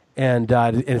 and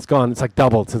it's gone. It's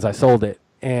doubled since I sold it.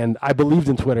 And I believed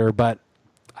in Twitter, but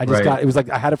I just it was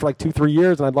I had it for 2-3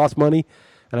 years, and I'd lost money.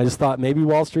 And I just thought maybe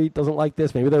Wall Street doesn't like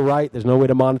this. Maybe they're right. There's no way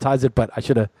to monetize it, but I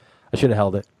should have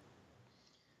held it.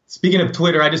 Speaking of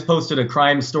Twitter, I just posted a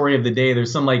crime story of the day.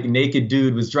 There's some naked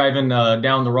dude was driving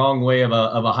down the wrong way of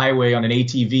a highway on an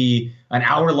ATV, an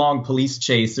hour-long police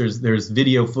chase. There's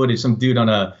video footage. Some dude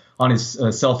on his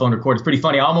cell phone record. It's pretty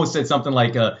funny. I almost said something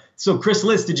like, so Chris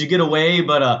List, did you get away?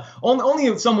 But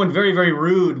only someone very, very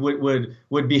rude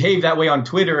would behave that way on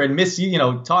Twitter and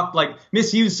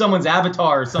misuse someone's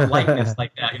avatar or some likeness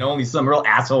like that. Only some real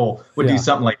asshole would do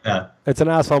something like that. It's an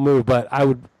asshole move, but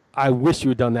I wish you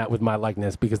had done that with my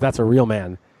likeness because that's a real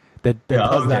man that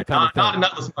does that kind of thing. Not a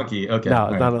nutless monkey. Okay. No,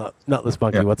 not a nutless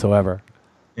monkey whatsoever.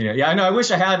 Yeah, I know. I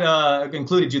wish I had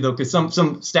included you, though, because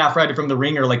some staff writer from The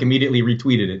Ringer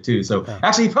retweeted it, too. So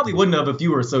actually, he probably wouldn't have if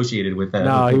you were associated with that.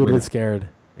 No, he would have been scared.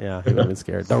 Yeah, he would have been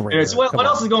scared. Don't Ringer. So what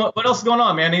else is going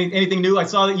on, man? Anything new? I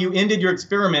saw that you ended your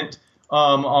experiment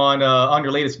on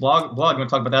your latest blog. You want to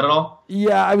talk about that at all?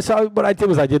 Yeah, what I did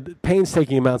was I did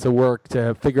painstaking amounts of work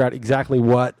to figure out exactly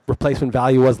what replacement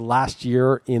value was last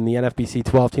year in the NFBC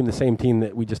 12 team, the same team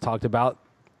that we just talked about,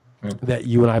 that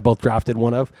you and I both drafted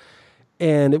one of.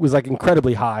 And it was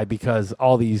incredibly high because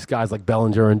all these guys like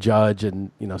Bellinger and Judge and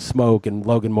Smoke and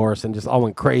Logan Morrison just all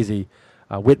went crazy.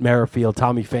 Whit Merrifield,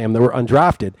 Tommy Pham, they were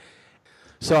undrafted.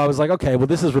 So I was like, okay, well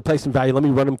this is replacement value. Let me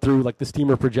run them through the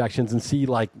steamer projections and see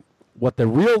what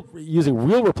the using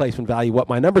real replacement value, what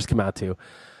my numbers come out to.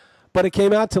 But it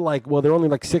came out to there are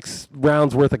only 6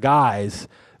 rounds worth of guys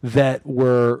that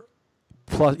were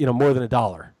plus more than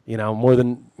 $1, more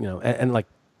than and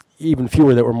even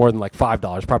fewer that were more than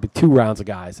 $5, probably 2 rounds of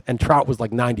guys. And Trout was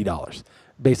 $90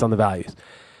 based on the values.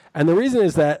 And the reason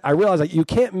is that I realized you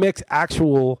can't mix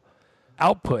actual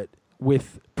output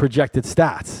with projected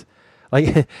stats.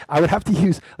 I would have to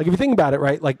use, if you think about it,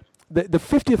 right? the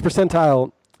 50th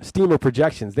percentile Steamer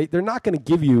projections, they're not going to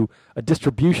give you a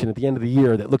distribution at the end of the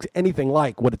year that looks anything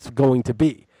like what it's going to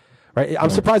be, right?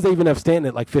 I'm surprised they even have Stanton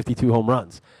at like 52 home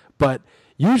runs. But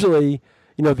usually,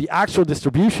 the actual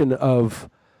distribution of,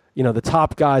 the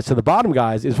top guys to the bottom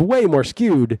guys is way more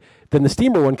skewed than the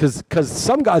Steamer one because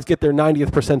some guys get their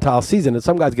 90th percentile season and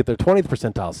some guys get their 20th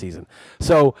percentile season.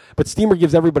 So, but Steamer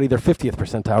gives everybody their 50th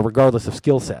percentile regardless of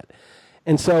skill set.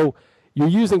 And so you're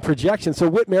using projections. So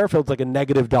Whit Merrifield's like a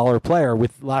negative dollar player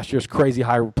with last year's crazy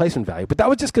high replacement value. But that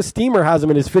was just because Steamer has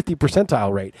him in his 50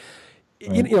 percentile rate.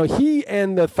 Right. He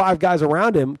and the 5 guys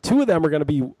around him, 2 of them are going to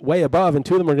be way above and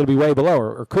 2 of them are going to be way below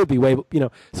or could be way,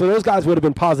 So those guys would have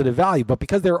been positive value. But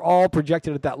because they're all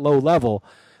projected at that low level,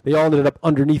 they all ended up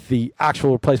underneath the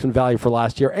actual replacement value for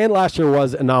last year. And last year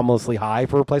was anomalously high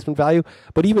for replacement value.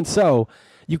 But even so,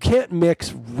 you can't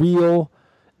mix real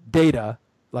data,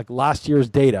 like last year's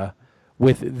data,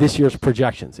 with this year's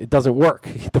projections. It doesn't work.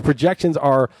 The projections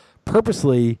are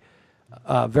purposely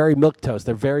very milquetoast.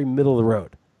 They're very middle of the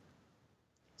road.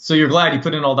 So you're glad you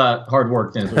put in all that hard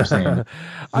work, then, is what you're saying.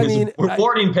 I mean,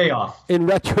 rewarding payoff. In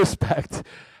retrospect,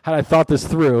 had I thought this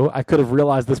through, I could have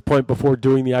realized this point before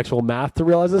doing the actual math to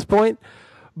realize this point.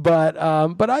 But I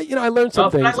learned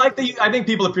some things. I think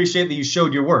people appreciate that you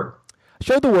showed your work.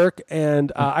 Showed the work,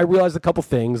 and I realized a couple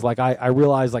things. Like I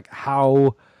realized like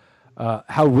how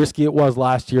risky it was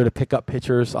last year to pick up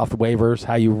pitchers off the waivers.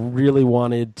 How you really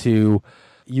wanted to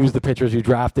use the pitchers you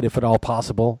drafted, if at all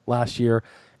possible, last year.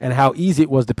 And how easy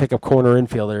it was to pick up corner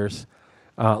infielders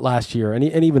last year, and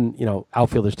even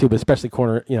outfielders too, but especially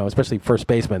especially first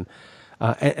baseman,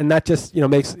 and that just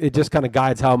makes it just kind of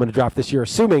guides how I'm going to draft this year,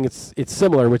 assuming it's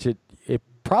similar, which it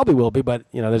probably will be, but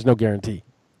there's no guarantee.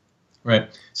 Right.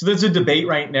 So there's a debate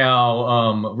right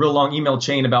now, real long email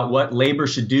chain about what Labor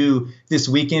should do this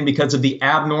weekend because of the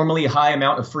abnormally high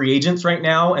amount of free agents right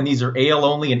now, and these are AL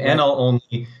only and NL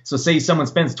only. So say someone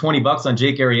spends $20 on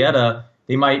Jake Arrieta.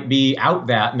 They might be out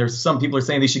that, and there's some people are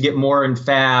saying they should get more in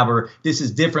FAB, or this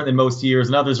is different than most years,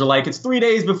 and others are like, it's 3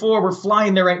 days before, we're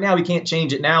flying there right now, we can't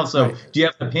change it now. So right. Do you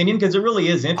have an opinion? Because it really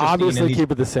is interesting. Obviously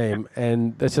keep it the same,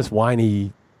 and that's just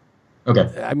whiny.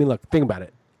 Okay. I mean, look, think about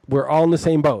it. We're all in the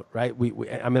same boat, right?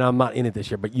 I'm not in it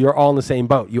this year, but you're all in the same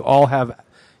boat. You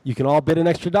can all bid an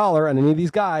extra $1 on any of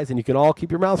these guys, and you can all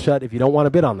keep your mouth shut if you don't want to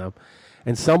bid on them.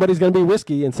 And somebody's going to be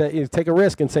risky and take a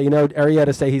risk and say,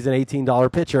 Arrieta, say he's an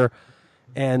 $18 pitcher,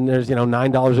 and there's,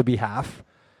 $9 would be half.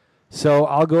 So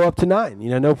I'll go up to $9,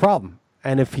 no problem.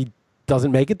 And if he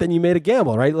doesn't make it, then you made a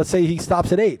gamble, right? Let's say he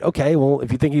stops at $8. Okay, well,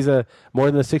 if you think he's a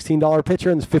more than a $16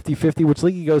 pitcher and it's 50-50 which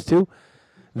league he goes to,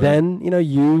 then,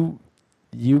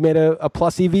 you made a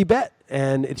plus EV bet,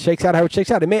 and it shakes out how it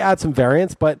shakes out. It may add some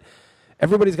variance, but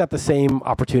everybody's got the same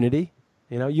opportunity.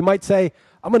 You might say,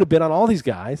 I'm going to bid on all these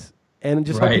guys and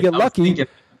just hope you get lucky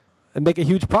and make a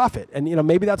huge profit. And,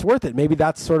 maybe that's worth it. Maybe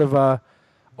that's sort of a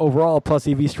overall plus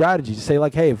EV strategy to say,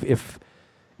 like, hey, if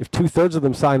 2/3 of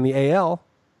them sign the AL,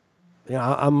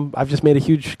 I've just made a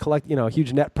huge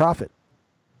huge net profit.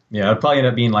 Yeah, it'd probably end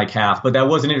up being like half, but that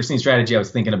was an interesting strategy I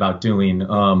was thinking about doing.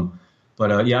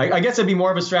 I guess it'd be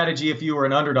more of a strategy if you were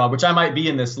an underdog, which I might be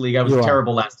in this league. I was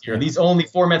terrible last year. These only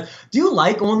formats. Do you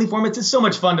like only formats? It's so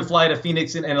much fun to fly to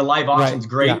Phoenix and a live auction's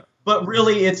great. Yeah. But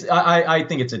really, I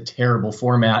think it's a terrible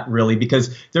format, really,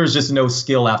 because there's just no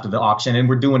skill after the auction, and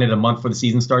we're doing it a month before the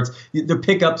season starts. The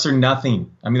pickups are nothing.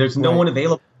 I mean, there's no one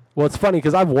available. Well, it's funny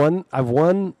because I've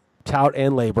won Tout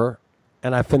and Labor,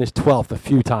 and I've finished 12th a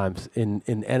few times in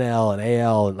NL and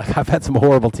AL, and I've had some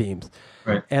horrible teams.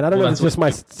 Right. And I don't know if it's just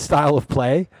my style of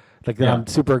play, I'm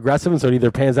super aggressive, and so it either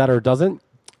pans out or it doesn't.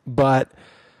 But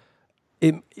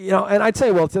and I'd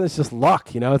say, well, it's just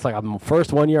luck. It's like I'm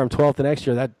first 1 year, I'm 12th the next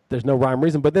year. That there's no rhyme or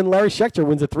reason. But then Larry Schechter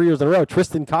wins it 3 years in a row.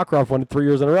 Tristan Cockcroft won it 3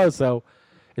 years in a row. So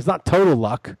it's not total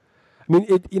luck. I mean,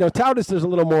 Tout is there's a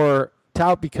little more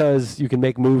Tout because you can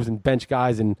make moves and bench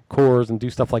guys and cores and do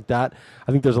stuff like that.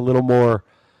 I think there's a little more,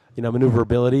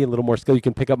 maneuverability, a little more skill. You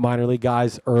can pick up minor league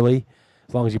guys early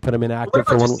as long as you put them in active.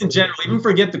 What about just in general? Even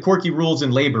forget the quirky rules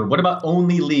in Labor. What about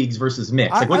only leagues versus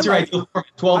mix? What's your ideal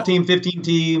format? 12 team, 15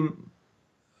 team?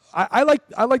 I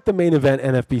like the main event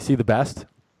NFBC the best.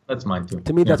 That's mine too.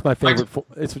 To me, that's my favorite.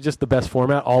 It's just the best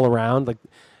format all around. Like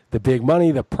the big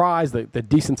money, the prize, the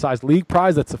decent sized league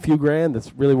prize. That's a few grand.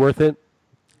 That's really worth it.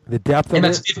 The depth of it. And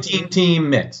that's 15 team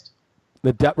mixed.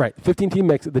 The depth, right? 15 team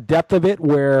mixed. The depth of it,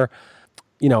 where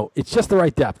it's just the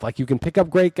right depth. Like you can pick up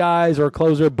great guys or a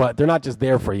closer, but they're not just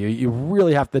there for you. You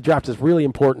really have the draft is really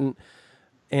important.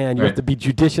 And you have to be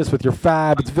judicious with your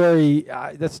fab. It's very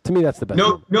to me that's the best.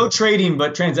 No trading,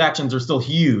 but transactions are still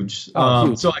huge.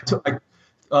 Huge. So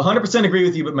 100% agree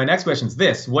with you, but my next question is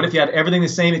this. What if you had everything the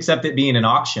same except it being an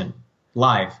auction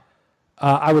live?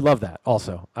 I would love that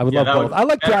also. I would love both. I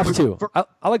like drafts too.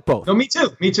 I like both. No, me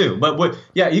too. But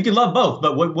you can love both,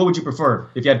 but what would you prefer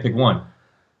if you had to pick one?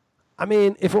 I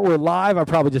mean, if it were live, I'd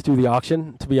probably just do the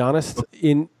auction, to be honest.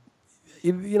 There's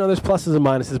pluses and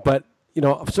minuses, but,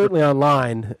 certainly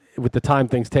online, with the time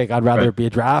things take, I'd rather it be a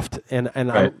draft. And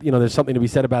right. There's something to be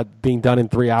said about being done in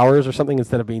 3 hours or something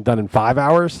instead of being done in 5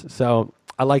 hours. So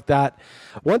I like that.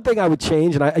 One thing I would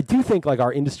change, and I do think, like,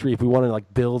 our industry, if we want to,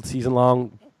 like, build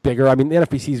season-long bigger, I mean, the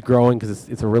NFBC is growing because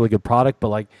it's a really good product, but,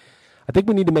 like, I think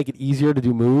we need to make it easier to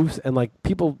do moves. And, like,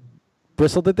 people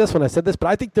bristled at this when I said this, but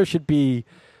I think there should be,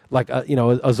 like,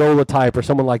 a Zola type or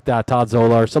someone like that, Todd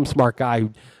Zola, or some smart guy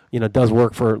who, does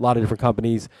work for a lot of different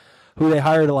companies, who they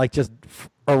hire to, like, just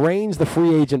arrange the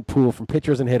free agent pool from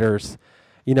pitchers and hitters,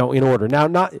 in order. Now,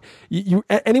 not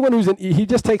anyone who's in, he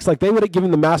just takes, like, they would have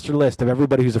given the master list of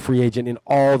everybody who's a free agent in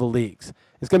all the leagues.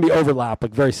 It's going to be overlap,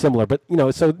 like, very similar, but,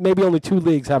 so maybe only 2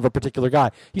 leagues have a particular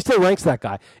guy. He still ranks that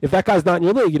guy. If that guy's not in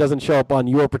your league, he doesn't show up on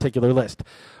your particular list.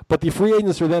 But the free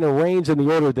agents are then arranged in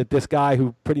the order that this guy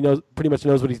who pretty much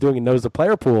knows what he's doing and knows the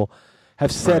player pool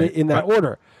have set it in that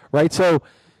order, right? So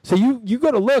you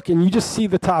go to look and you just see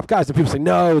the top guys, and people say,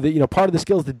 no, that part of the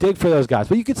skill is to dig for those guys.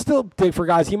 But you could still dig for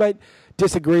guys. He might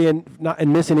disagree and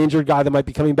miss an injured guy that might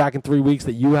be coming back in 3 weeks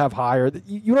that you have higher.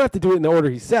 You don't have to do it in the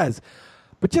order he says,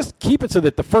 but just keep it so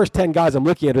that the first 10 guys I'm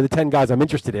looking at are the 10 guys I'm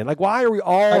interested in. Like, why are we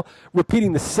all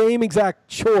repeating the same exact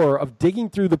chore of digging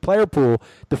through the player pool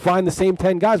to find the same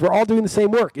 10 guys? We're all doing the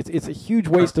same work. It's a huge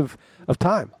waste of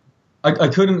time. I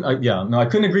couldn't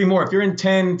agree more. If you're in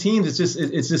 10 teams,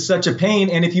 it's just such a pain.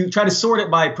 And if you try to sort it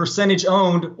by percentage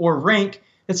owned or rank,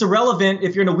 it's irrelevant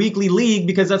if you're in a weekly league,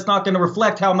 because that's not going to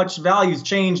reflect how much value's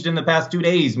changed in the past 2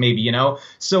 days, maybe,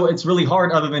 So it's really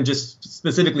hard, other than just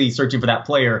specifically searching for that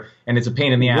player, and it's a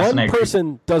pain in the ass. One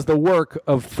person does the work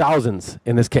of thousands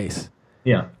in this case.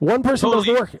 Yeah. One person does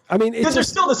the work. I mean, because there's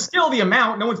still the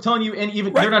amount. No one's telling you, and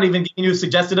even they're not even giving you a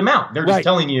suggested amount. They're just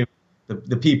telling you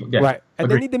the people. Yeah. Right. And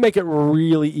they need to make it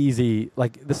really easy.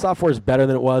 Like, the software is better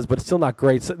than it was, but it's still not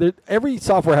great. So every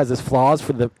software has its flaws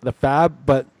for the fab,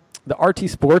 but the RT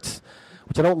Sports,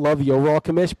 which I don't love the overall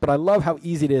commish, but I love how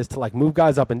easy it is to, like, move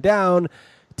guys up and down,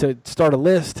 to start a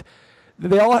list.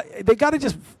 They got to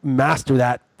just master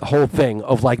that whole thing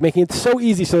of, like, making it so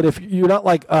easy so that if you're not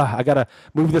like, I got to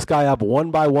move this guy up one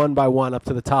by one up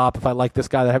to the top if I like this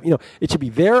guy that it should be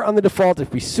there on the default. It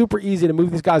should be super easy to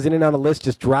move these guys in and out of lists.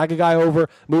 Just drag a guy over,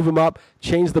 move him up,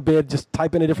 change the bid, just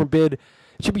type in a different bid.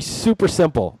 It should be super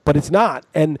simple, but it's not.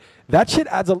 And that shit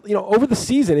adds over the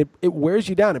season, it wears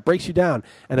you down. It breaks you down.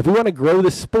 And if we want to grow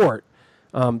this sport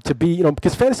to be,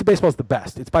 because fantasy baseball is the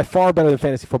best. It's by far better than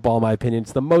fantasy football, in my opinion.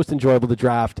 It's the most enjoyable to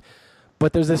draft.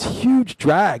 But there's this huge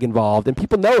drag involved, and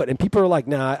people know it. And people are like,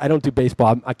 nah, I don't do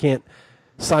baseball. I can't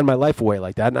sign my life away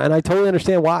like that. And I totally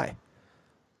understand why.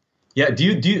 Yeah,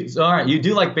 all right, you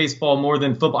do like baseball more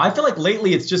than football. I feel like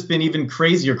lately it's just been even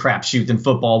crazier crapshoot than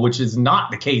football, which is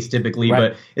not the case typically,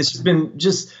 but it's just been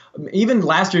even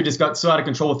last year just got so out of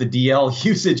control with the DL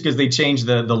usage because they changed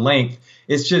the length.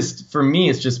 It's just, for me,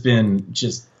 it's just been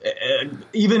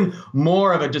even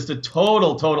more of a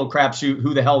total crapshoot,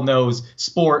 who the hell knows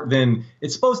sport than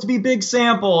it's supposed to be. Big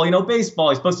sample, baseball,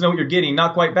 you're supposed to know what you're getting,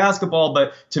 not quite basketball.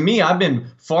 But to me, I've been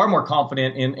far more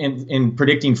confident in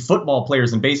predicting football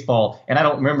players than baseball, and I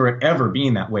don't remember it ever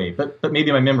being that way. But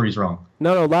maybe my memory's wrong.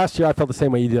 No, last year I felt the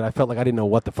same way you did. I felt like I didn't know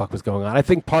what the fuck was going on. I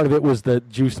think part of it was the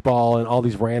juice ball and all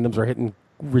these randoms are hitting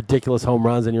ridiculous home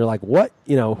runs, and you're like, what?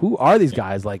 Who are these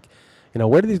guys? Like,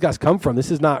 where do these guys come from?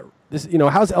 This is not this.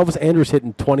 How's Elvis Andrus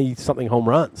hitting 20-something home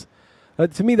runs?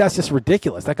 To me, that's just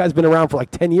ridiculous. That guy's been around for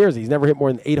like 10 years. He's never hit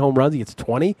more than 8 home runs. He hits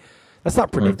 20. That's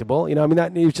not predictable.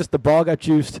 That it was just the ball got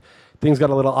juiced. Things got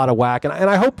a little out of whack. And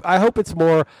I hope it's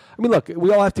more. Look,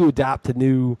 we all have to adapt to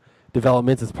new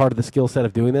developments. It's part of the skill set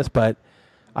of doing this. But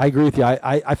I agree with you.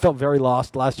 I felt very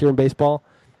lost last year in baseball.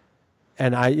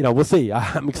 And we'll see.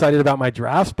 I'm excited about my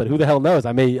drafts, but who the hell knows?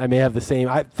 I may have the same.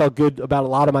 I felt good about a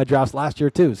lot of my drafts last year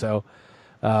too. So,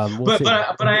 we'll see.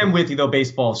 But I am with you though.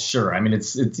 Baseball, sure.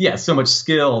 It's so much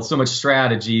skill, so much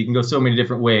strategy. You can go so many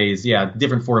different ways. Yeah,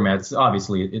 different formats.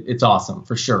 Obviously, it's awesome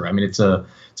for sure. It's a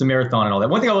marathon and all that.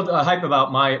 One thing I would hype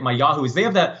about my Yahoo is they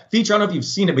have that feature. I don't know if you've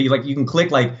seen it, but you can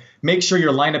click make sure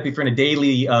your lineup if you're in a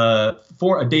daily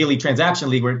for a daily transaction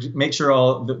league where make sure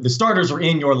all the starters are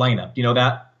in your lineup. You know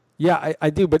that. Yeah, I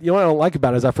do, but what I don't like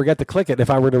about it is I forget to click it. If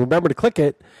I were to remember to click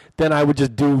it, then I would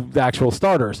just do the actual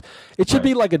starters. It should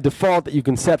be like a default that you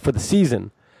can set for the season,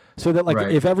 So that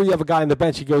if ever you have a guy on the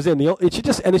bench, he goes in. It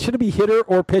shouldn't be hitter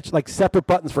or pitch, like separate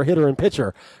buttons for hitter and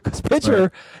pitcher. Because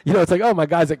pitcher, it's like, oh, my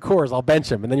guy's at Coors, I'll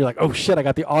bench him, and then you're like, oh shit, I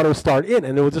got the auto start in,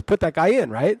 and it will just put that guy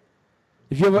in, right?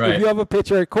 If you have a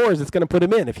pitcher at Coors, it's going to put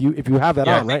him in if you have that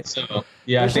on, right? So.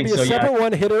 Yeah, there should be a separate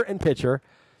one, hitter and pitcher,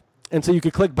 and so you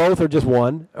could click both or just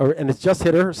one, and it's just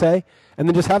hitter, say, and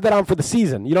then just have that on for the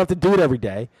season. You don't have to do it every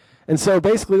day. And so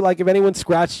basically, like if anyone's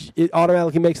scratched, it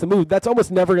automatically makes the move. That's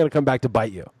almost never going to come back to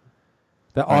bite you.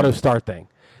 The auto start thing.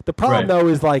 The problem though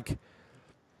is like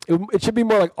it should be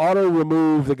more like auto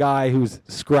remove the guy who's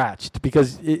scratched,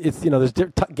 because it's there's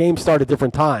games start at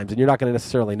different times and you're not going to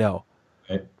necessarily know.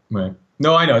 Right.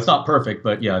 No, I know it's not perfect,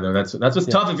 but that's what's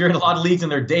tough if you're in a lot of leagues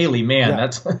and they're daily. Man,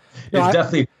 that's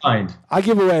definitely fine. I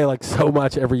give away like so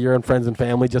much every year in friends and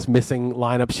family, just missing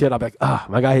lineup shit. I'm like,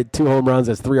 my guy hit 2 home runs,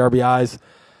 has 3 RBIs.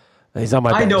 He's on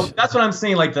my bench. I know. That's what I'm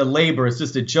saying. Like the labor, it's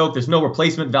just a joke. There's no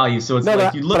replacement value. So it's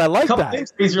you look at a couple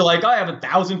things, you're like, I have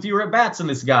 1,000 fewer at bats in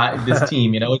this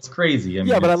team. It's crazy. I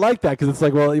mean, but I like that because it's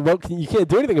like, well, you can't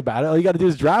do anything about it. All you got to do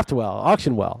is draft well,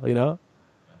 auction well.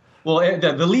 Well,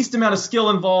 the least amount of skill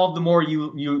involved, the more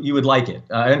you would like it.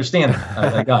 I understand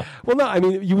that. I got it. Well, no, I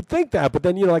mean, you would think that, but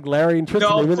then, like Larry and Tristan.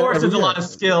 No, of course there's a lot of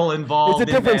skill involved.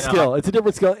 It's a different skill. It's a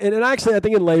different skill. And actually, I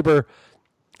think in labor,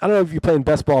 I don't know if you play in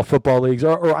best ball football leagues,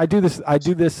 or I do this,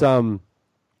 the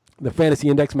Fantasy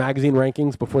Index magazine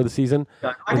rankings before the season.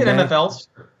 Yeah, I did MFLs.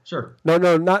 Sure. No,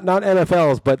 not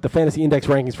NFLs, but the Fantasy Index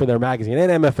rankings for their magazine,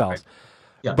 and MFLs. Right.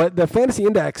 Yeah. But the Fantasy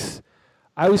Index,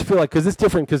 I always feel like, because it's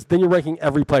different, because then you're ranking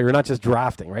every player, you're not just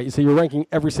drafting, right? So you're ranking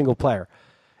every single player.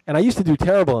 And I used to do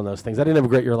terrible in those things. I didn't have a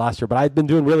great year last year, but I'd been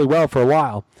doing really well for a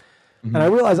while. Mm-hmm. And I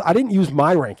realized I didn't use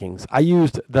my rankings. I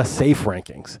used the safe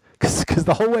rankings, because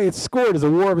the whole way it's scored is a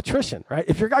war of attrition, right?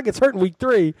 If your guy gets hurt in week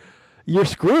 3, you're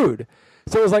screwed.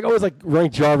 So it was like always like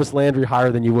rank Jarvis Landry higher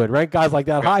than you would. Rank guys like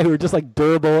that high who are just like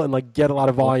durable and like get a lot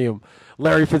of volume.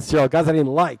 Larry Fitzgerald, guys I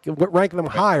didn't like. Rank them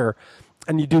higher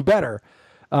and you do better.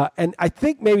 And I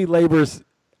think maybe labor's,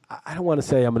 I don't want to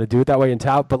say I'm going to do it that way in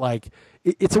tout, but like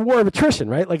it's a war of attrition,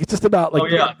 right? Like it's just about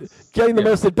like getting the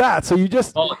most at bats. So you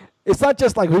just, it's not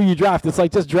just like who you draft. It's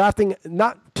like just drafting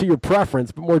not to your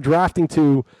preference, but more drafting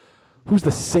to who's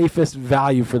the safest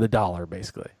value for the dollar,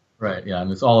 basically. Right. Yeah,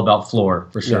 and it's all about floor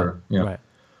for sure. Yeah. Right.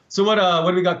 So what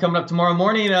do we got coming up tomorrow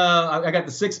morning? I got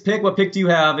the 6th pick. What pick do you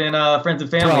have in Friends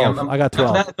and Family? 12. I got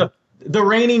 12. The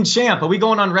reigning champ. Are we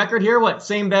going on record here? What,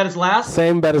 same bet as last?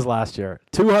 Same bet as last year.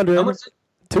 200,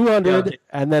 200,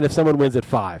 and then if someone wins at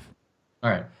 5.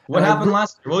 All right. What happened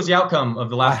last year? What was the outcome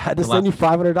of the last? I had to send you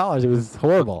 $500. It was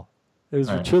horrible. It was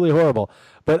truly horrible.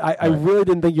 But I really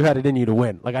didn't think you had it in you to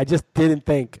win. Like I just didn't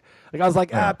think. Like I was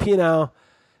like, Pino,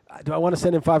 do I want to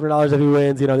send him $500 if he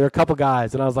wins? There are a couple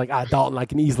guys, and I was like, Dalton, I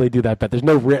can easily do that bet. There's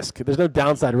no risk. There's no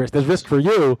downside risk. There's risk for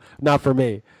you, not for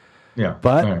me. Yeah.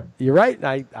 But you're right.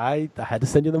 I had to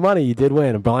send you the money. You did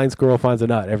win. A blind squirrel finds a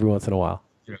nut every once in a while.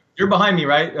 You're behind me,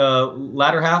 right?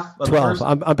 Latter half of 12. The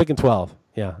I'm picking 12.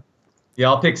 Yeah. Yeah,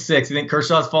 I'll pick 6. You think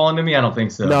Kershaw's falling to me? I don't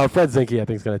think so. No, Fred Zinke, I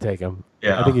think, is going to take him.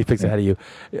 Yeah. I think he picks ahead of you.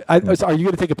 Are you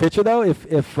going to take a picture, though? If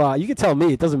you can tell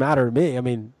me. It doesn't matter to me. I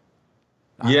mean.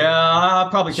 Yeah, I'll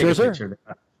probably take a picture.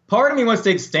 Part of me wants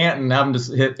to take Stanton and have him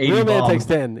just hit 80 Real man bombs. takes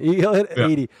 10. He'll hit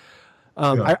 80.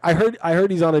 I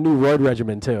heard he's on a new roid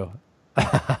regimen, too.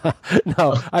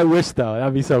 No, I wish, though.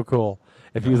 That'd be so cool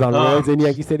if he was on roids in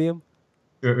Yankee Stadium.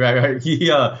 Right.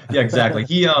 Yeah, exactly.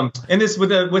 And this with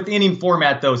the inning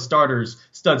format though,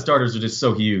 stud starters are just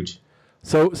so huge.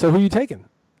 So who are you taking?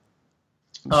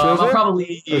 I'm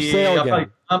probably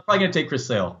gonna take Chris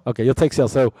Sale. Okay, you'll take Sale.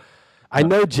 So I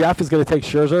know Jeff is gonna take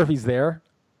Scherzer if he's there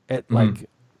at I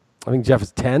think Jeff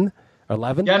is 10 or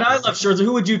 11. Yeah, and I love Scherzer.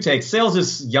 Who would you take? Sale's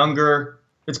just younger.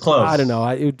 It's close. I don't know.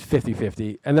 It would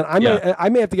 50-50. And then I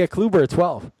may have to get Kluber at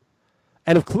 12.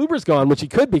 And if Kluber's gone, which he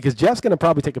could be, because Jeff's going to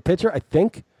probably take a pitcher, I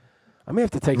think, I may have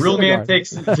to take the real man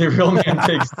takes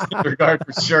Syndergaard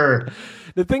for sure.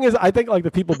 The thing is, I think like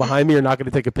the people behind me are not going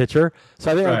to take a pitcher,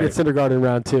 so I think I'll get Syndergaard in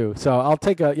round 2. So I'll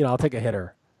take a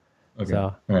hitter. Okay.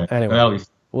 So anyway,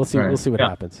 we'll see. We'll see what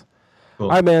happens. Cool.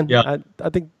 All right, man. Yeah. I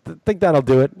think that'll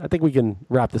do it. I think we can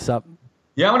wrap this up.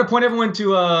 Yeah, I want to point everyone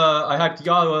to I had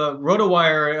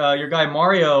RotoWire. Your guy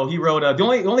Mario, he wrote the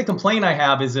only complaint I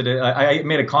have is that I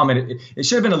made a comment. It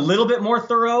should have been a little bit more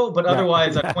thorough, but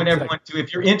otherwise I point everyone to,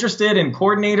 if you're interested in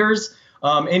coordinators,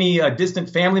 any distant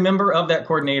family member of that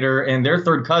coordinator and their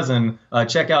third cousin,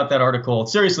 check out that article.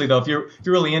 Seriously though, if you're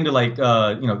really into like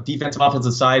defensive,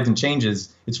 offensive sides and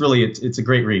changes, it's a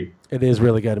great read. It is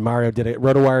really good. Mario did it.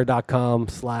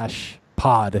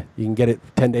 Rotowire.com/pod. You can get it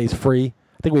 10 days free.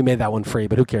 I think we made that one free,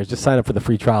 but who cares? Just sign up for the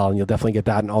free trial, and you'll definitely get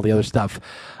that and all the other stuff.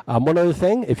 One other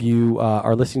thing, if you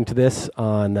are listening to this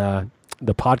on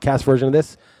the podcast version of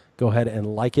this, go ahead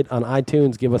and like it on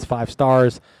iTunes. Give us 5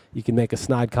 stars. You can make a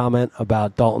snide comment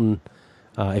about Dalton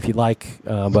if you'd like,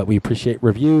 but we appreciate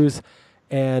reviews.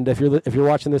 And if you're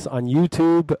watching this on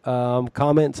YouTube,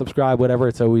 comment, subscribe, whatever.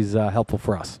 It's always helpful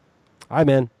for us. All right,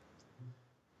 man.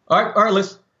 All right,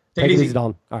 Liz. Take it easy.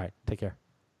 Dalton. All right, take care.